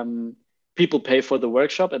people pay for the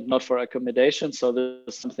workshop and not for accommodation. So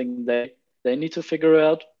this is something they need to figure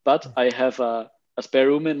out. But I have a spare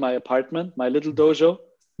room in my apartment, my little dojo,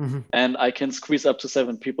 and I can squeeze up to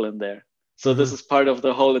 7 people in there. So this is part of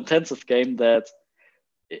the whole intensive game that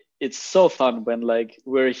it's so fun when like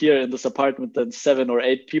we're here in this apartment, then 7 or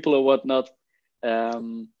 8 people or whatnot,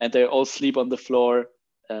 and they all sleep on the floor.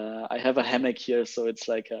 I have a hammock here, so it's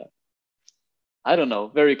like I don't know,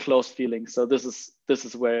 very close feeling. So this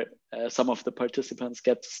is where some of the participants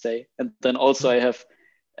get to stay, and then also I have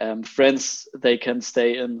friends they can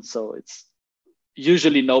stay in. So it's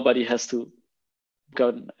usually nobody has to go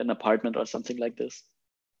in an apartment or something like this.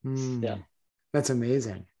 Yeah, that's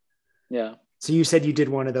amazing. Yeah. So you said you did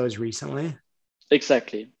one of those recently?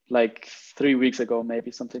 Exactly, like 3 weeks ago,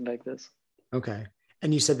 maybe something like this. Okay.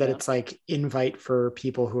 And you said that it's like invite for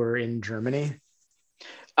people who are in Germany?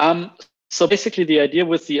 So basically the idea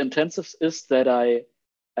with the intensives is that a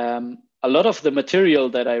lot of the material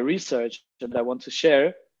that I research and I want to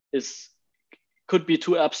share could be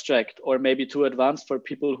too abstract or maybe too advanced for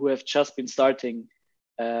people who have just been starting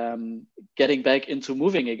getting back into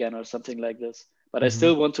moving again or something like this. But I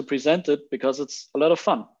still want to present it because it's a lot of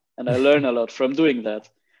fun and I learn a lot from doing that.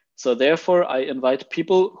 So therefore I invite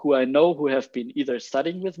people who I know who have been either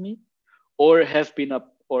studying with me or have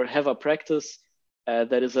a practice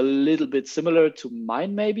that is a little bit similar to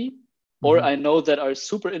mine maybe, or I know that are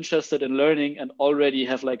super interested in learning and already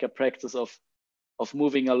have like a practice of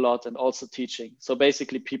moving a lot and also teaching. So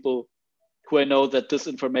basically people who I know that this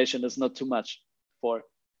information is not too much for.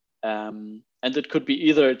 And it could be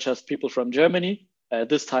either just people from Germany.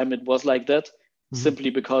 This time it was like that,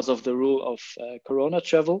 simply because of the rule of Corona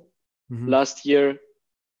travel. Last year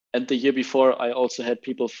and the year before, I also had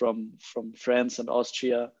people from France and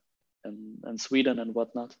Austria and Sweden and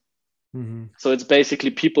whatnot. So it's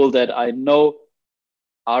basically people that I know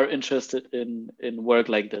are interested in work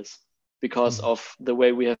like this because of the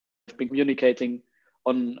way we have been communicating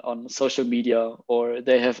on social media, or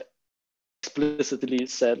they have explicitly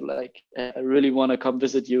said like, I really want to come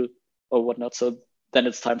visit you or whatnot. So then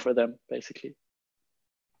it's time for them basically.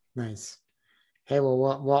 Nice. Hey, well,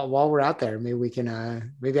 while we're out there, maybe we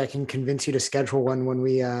can, maybe I can convince you to schedule one when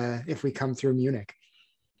if we come through Munich.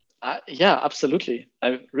 Yeah, absolutely.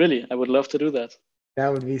 I would love to do that.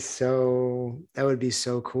 That would be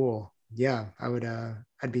so cool. Yeah,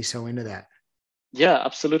 I'd be so into that. Yeah,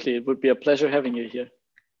 absolutely. It would be a pleasure having you here.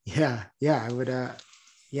 Yeah, yeah, I would.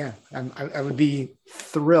 Yeah, I would be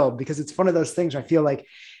thrilled because it's one of those things. I feel like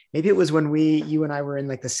maybe it was when you and I were in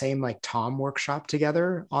like the same like Tom workshop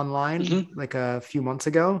together online Hmm. like a few months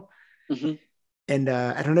ago. Hmm. And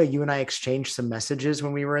I don't know, you and I exchanged some messages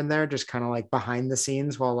when we were in there, just kind of like behind the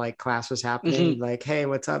scenes while like class was happening. Hmm. Like, hey,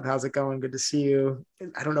 what's up? How's it going? Good to see you.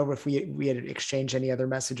 I don't know if we had exchanged any other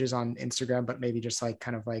messages on Instagram, but maybe just like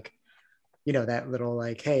kind of like, that little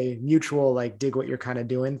like, hey, mutual like dig what you're kind of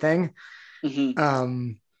doing thing. Hmm.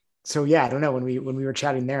 um so yeah, I don't know, when we were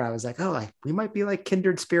chatting there, I was like, oh, like we might be like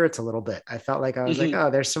kindred spirits a little bit. I felt like I was like, Hmm.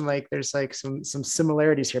 oh, there's like some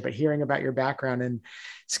similarities here. But hearing about your background and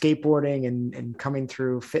skateboarding and coming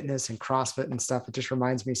through fitness and CrossFit and stuff, it just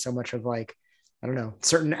reminds me so much of like, I don't know,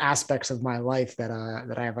 certain aspects of my life that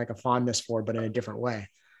I have like a fondness for, but in a different way.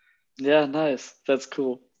 Yeah, nice. That's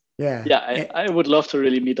cool. Yeah. Yeah, I would love to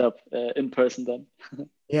really meet up in person then.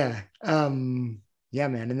 Yeah. Yeah,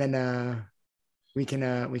 man. And then we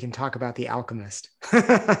can talk about The Alchemist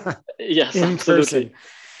Yes, in person. absolutely.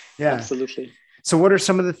 Yeah. Absolutely. So what are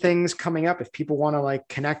some of the things coming up if people want to like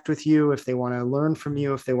connect with you, if they want to learn from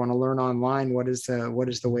you, if they want to learn online, what is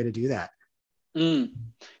the way to do that? Mm.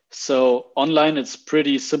 So online, it's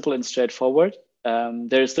pretty simple and straightforward.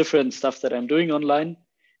 There's different stuff that I'm doing online.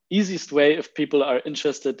 Easiest way, if people are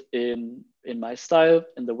interested in my style,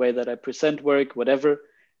 in the way that I present work, whatever,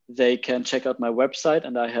 they can check out my website,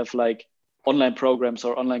 and I have like online programs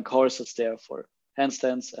or online courses there for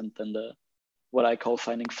handstands, and then the what I call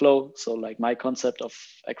finding flow. So like my concept of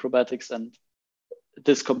acrobatics and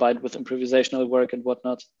this combined with improvisational work and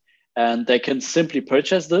whatnot. And they can simply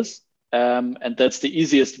purchase this. And that's the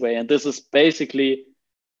easiest way. And this is basically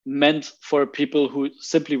meant for people who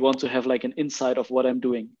simply want to have like an insight of what I'm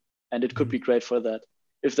doing. And it could Mhm. be great for that.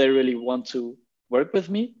 If they really want to work with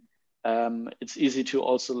me, it's easy to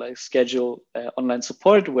also like schedule online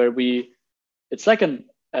support where it's like an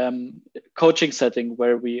coaching setting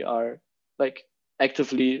where we are like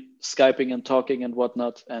actively Skyping and talking and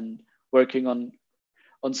whatnot and working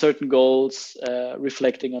on certain goals,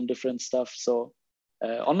 reflecting on different stuff. So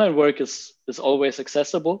online work is always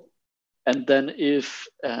accessible. And then if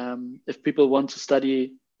people want to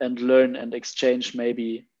study and learn and exchange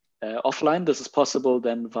maybe offline, this is possible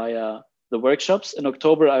then via the workshops. In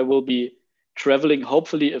October, I will be traveling,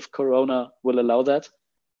 hopefully, if Corona will allow that,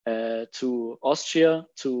 to Austria,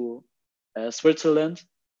 to Switzerland,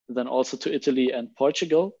 then also to Italy and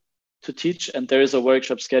Portugal to teach. And there is a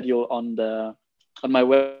workshop schedule on my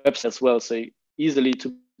website as well, so easily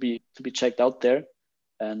to be checked out there,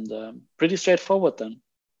 and pretty straightforward then.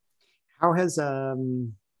 How has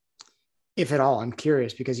if at all, I'm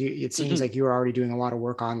curious because it seems Mhm. like you were already doing a lot of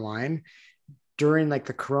work online during like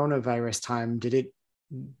the coronavirus time. Did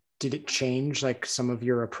it change like some of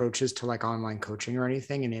your approaches to like online coaching or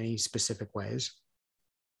anything in any specific ways?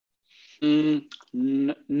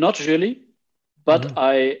 Not really, but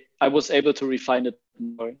Mhm. I was able to refine it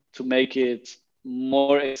more to make it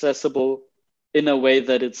more accessible in a way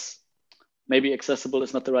that it's maybe accessible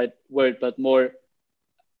is not the right word, but more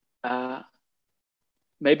uh,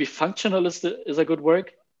 maybe functional is a good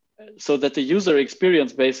word, so that the user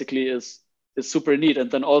experience basically is super neat.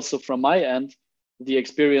 And then also from my end, the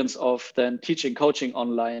experience of then teaching coaching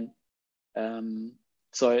online. Um,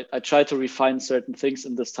 so I try to refine certain things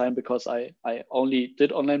in this time because I only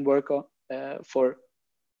did online work for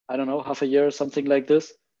I don't know half a year or something like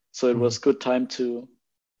this. So it Mhm. was good time to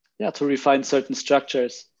refine certain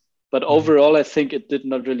structures. But Mhm. overall, I think it did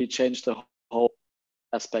not really change the whole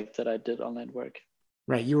aspect that I did online work.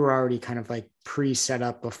 Right. You were already kind of like pre-set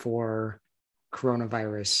up before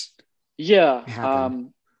coronavirus Yeah,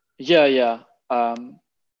 happened. yeah, yeah.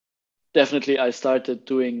 Definitely, I started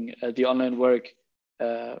doing the online work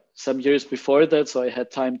some years before that, so I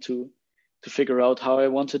had time to figure out how I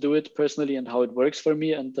want to do it personally and how it works for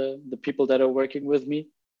me and the people that are working with me.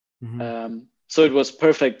 Mhm. So it was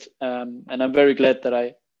perfect, and I'm very glad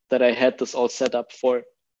that I had this all set up for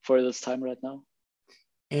this time right now.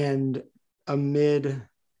 And amid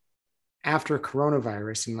after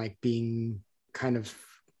coronavirus and like being kind of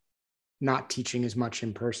not teaching as much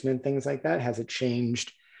in person and things like that, has it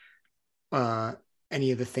changed uh,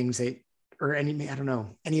 any of the things that, or any, I don't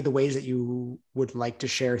know, any of the ways that you would like to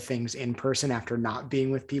share things in person after not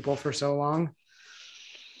being with people for so long?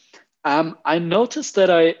 I noticed that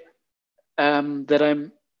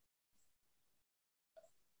I'm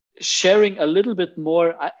sharing a little bit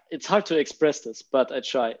more. It's hard to express this, but I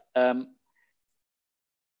try.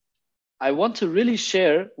 I want to really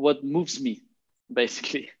share what moves me,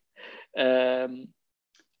 basically. Um,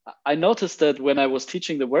 I noticed that when I was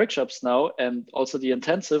teaching the workshops now and also the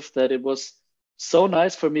intensive, that it was so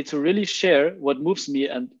nice for me to really share what moves me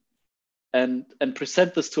and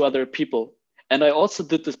present this to other people. And I also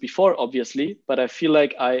did this before, obviously, but I feel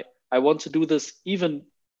like I want to do this even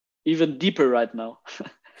deeper right now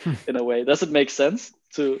in a way. Does it make sense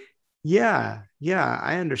to? Yeah, yeah,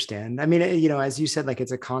 I understand. I mean, as you said, like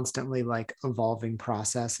it's a constantly like evolving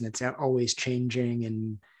process and it's always changing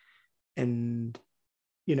and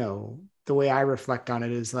the way I reflect on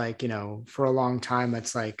it is like, for a long time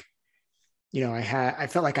it's like, I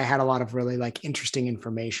felt like I had a lot of really like interesting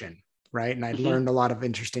information, right? And I'd Mhm, learned a lot of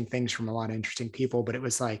interesting things from a lot of interesting people, but it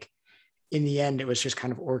was like in the end it was just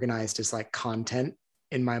kind of organized as like content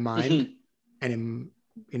in my mind mhm, and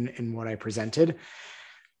in what I presented.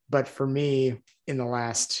 But for me, in the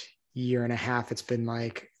last year and a half, it's been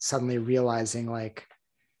like suddenly realizing like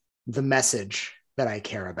the message that I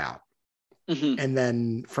care about. mhm, And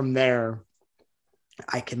then from there,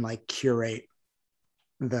 I can like curate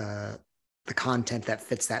the the content that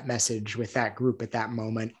fits that message with that group at that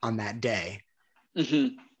moment on that day.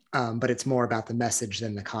 mhm, But it's more about the message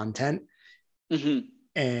than the content. mhm.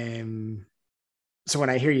 And so when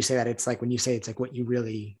I hear you say that, it's like when you say it's like what you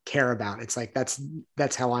really care about, it's like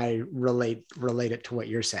that's how I relate it to what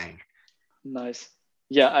you're saying. Nice.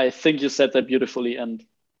 Yeah, I think you said that beautifully, and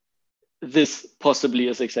this possibly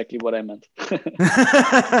is exactly what I meant.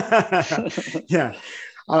 Yeah,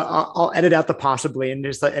 I'll edit out the possibly and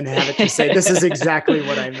just and have it just say this is exactly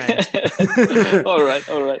what I meant. All right,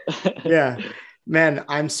 all right. Yeah, man,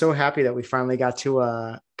 I'm so happy that we finally got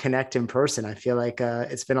to connect in person. I feel like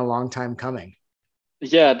it's been a long time coming.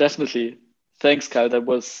 Yeah, definitely. Thanks, Kyle. That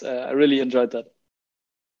was I really enjoyed that.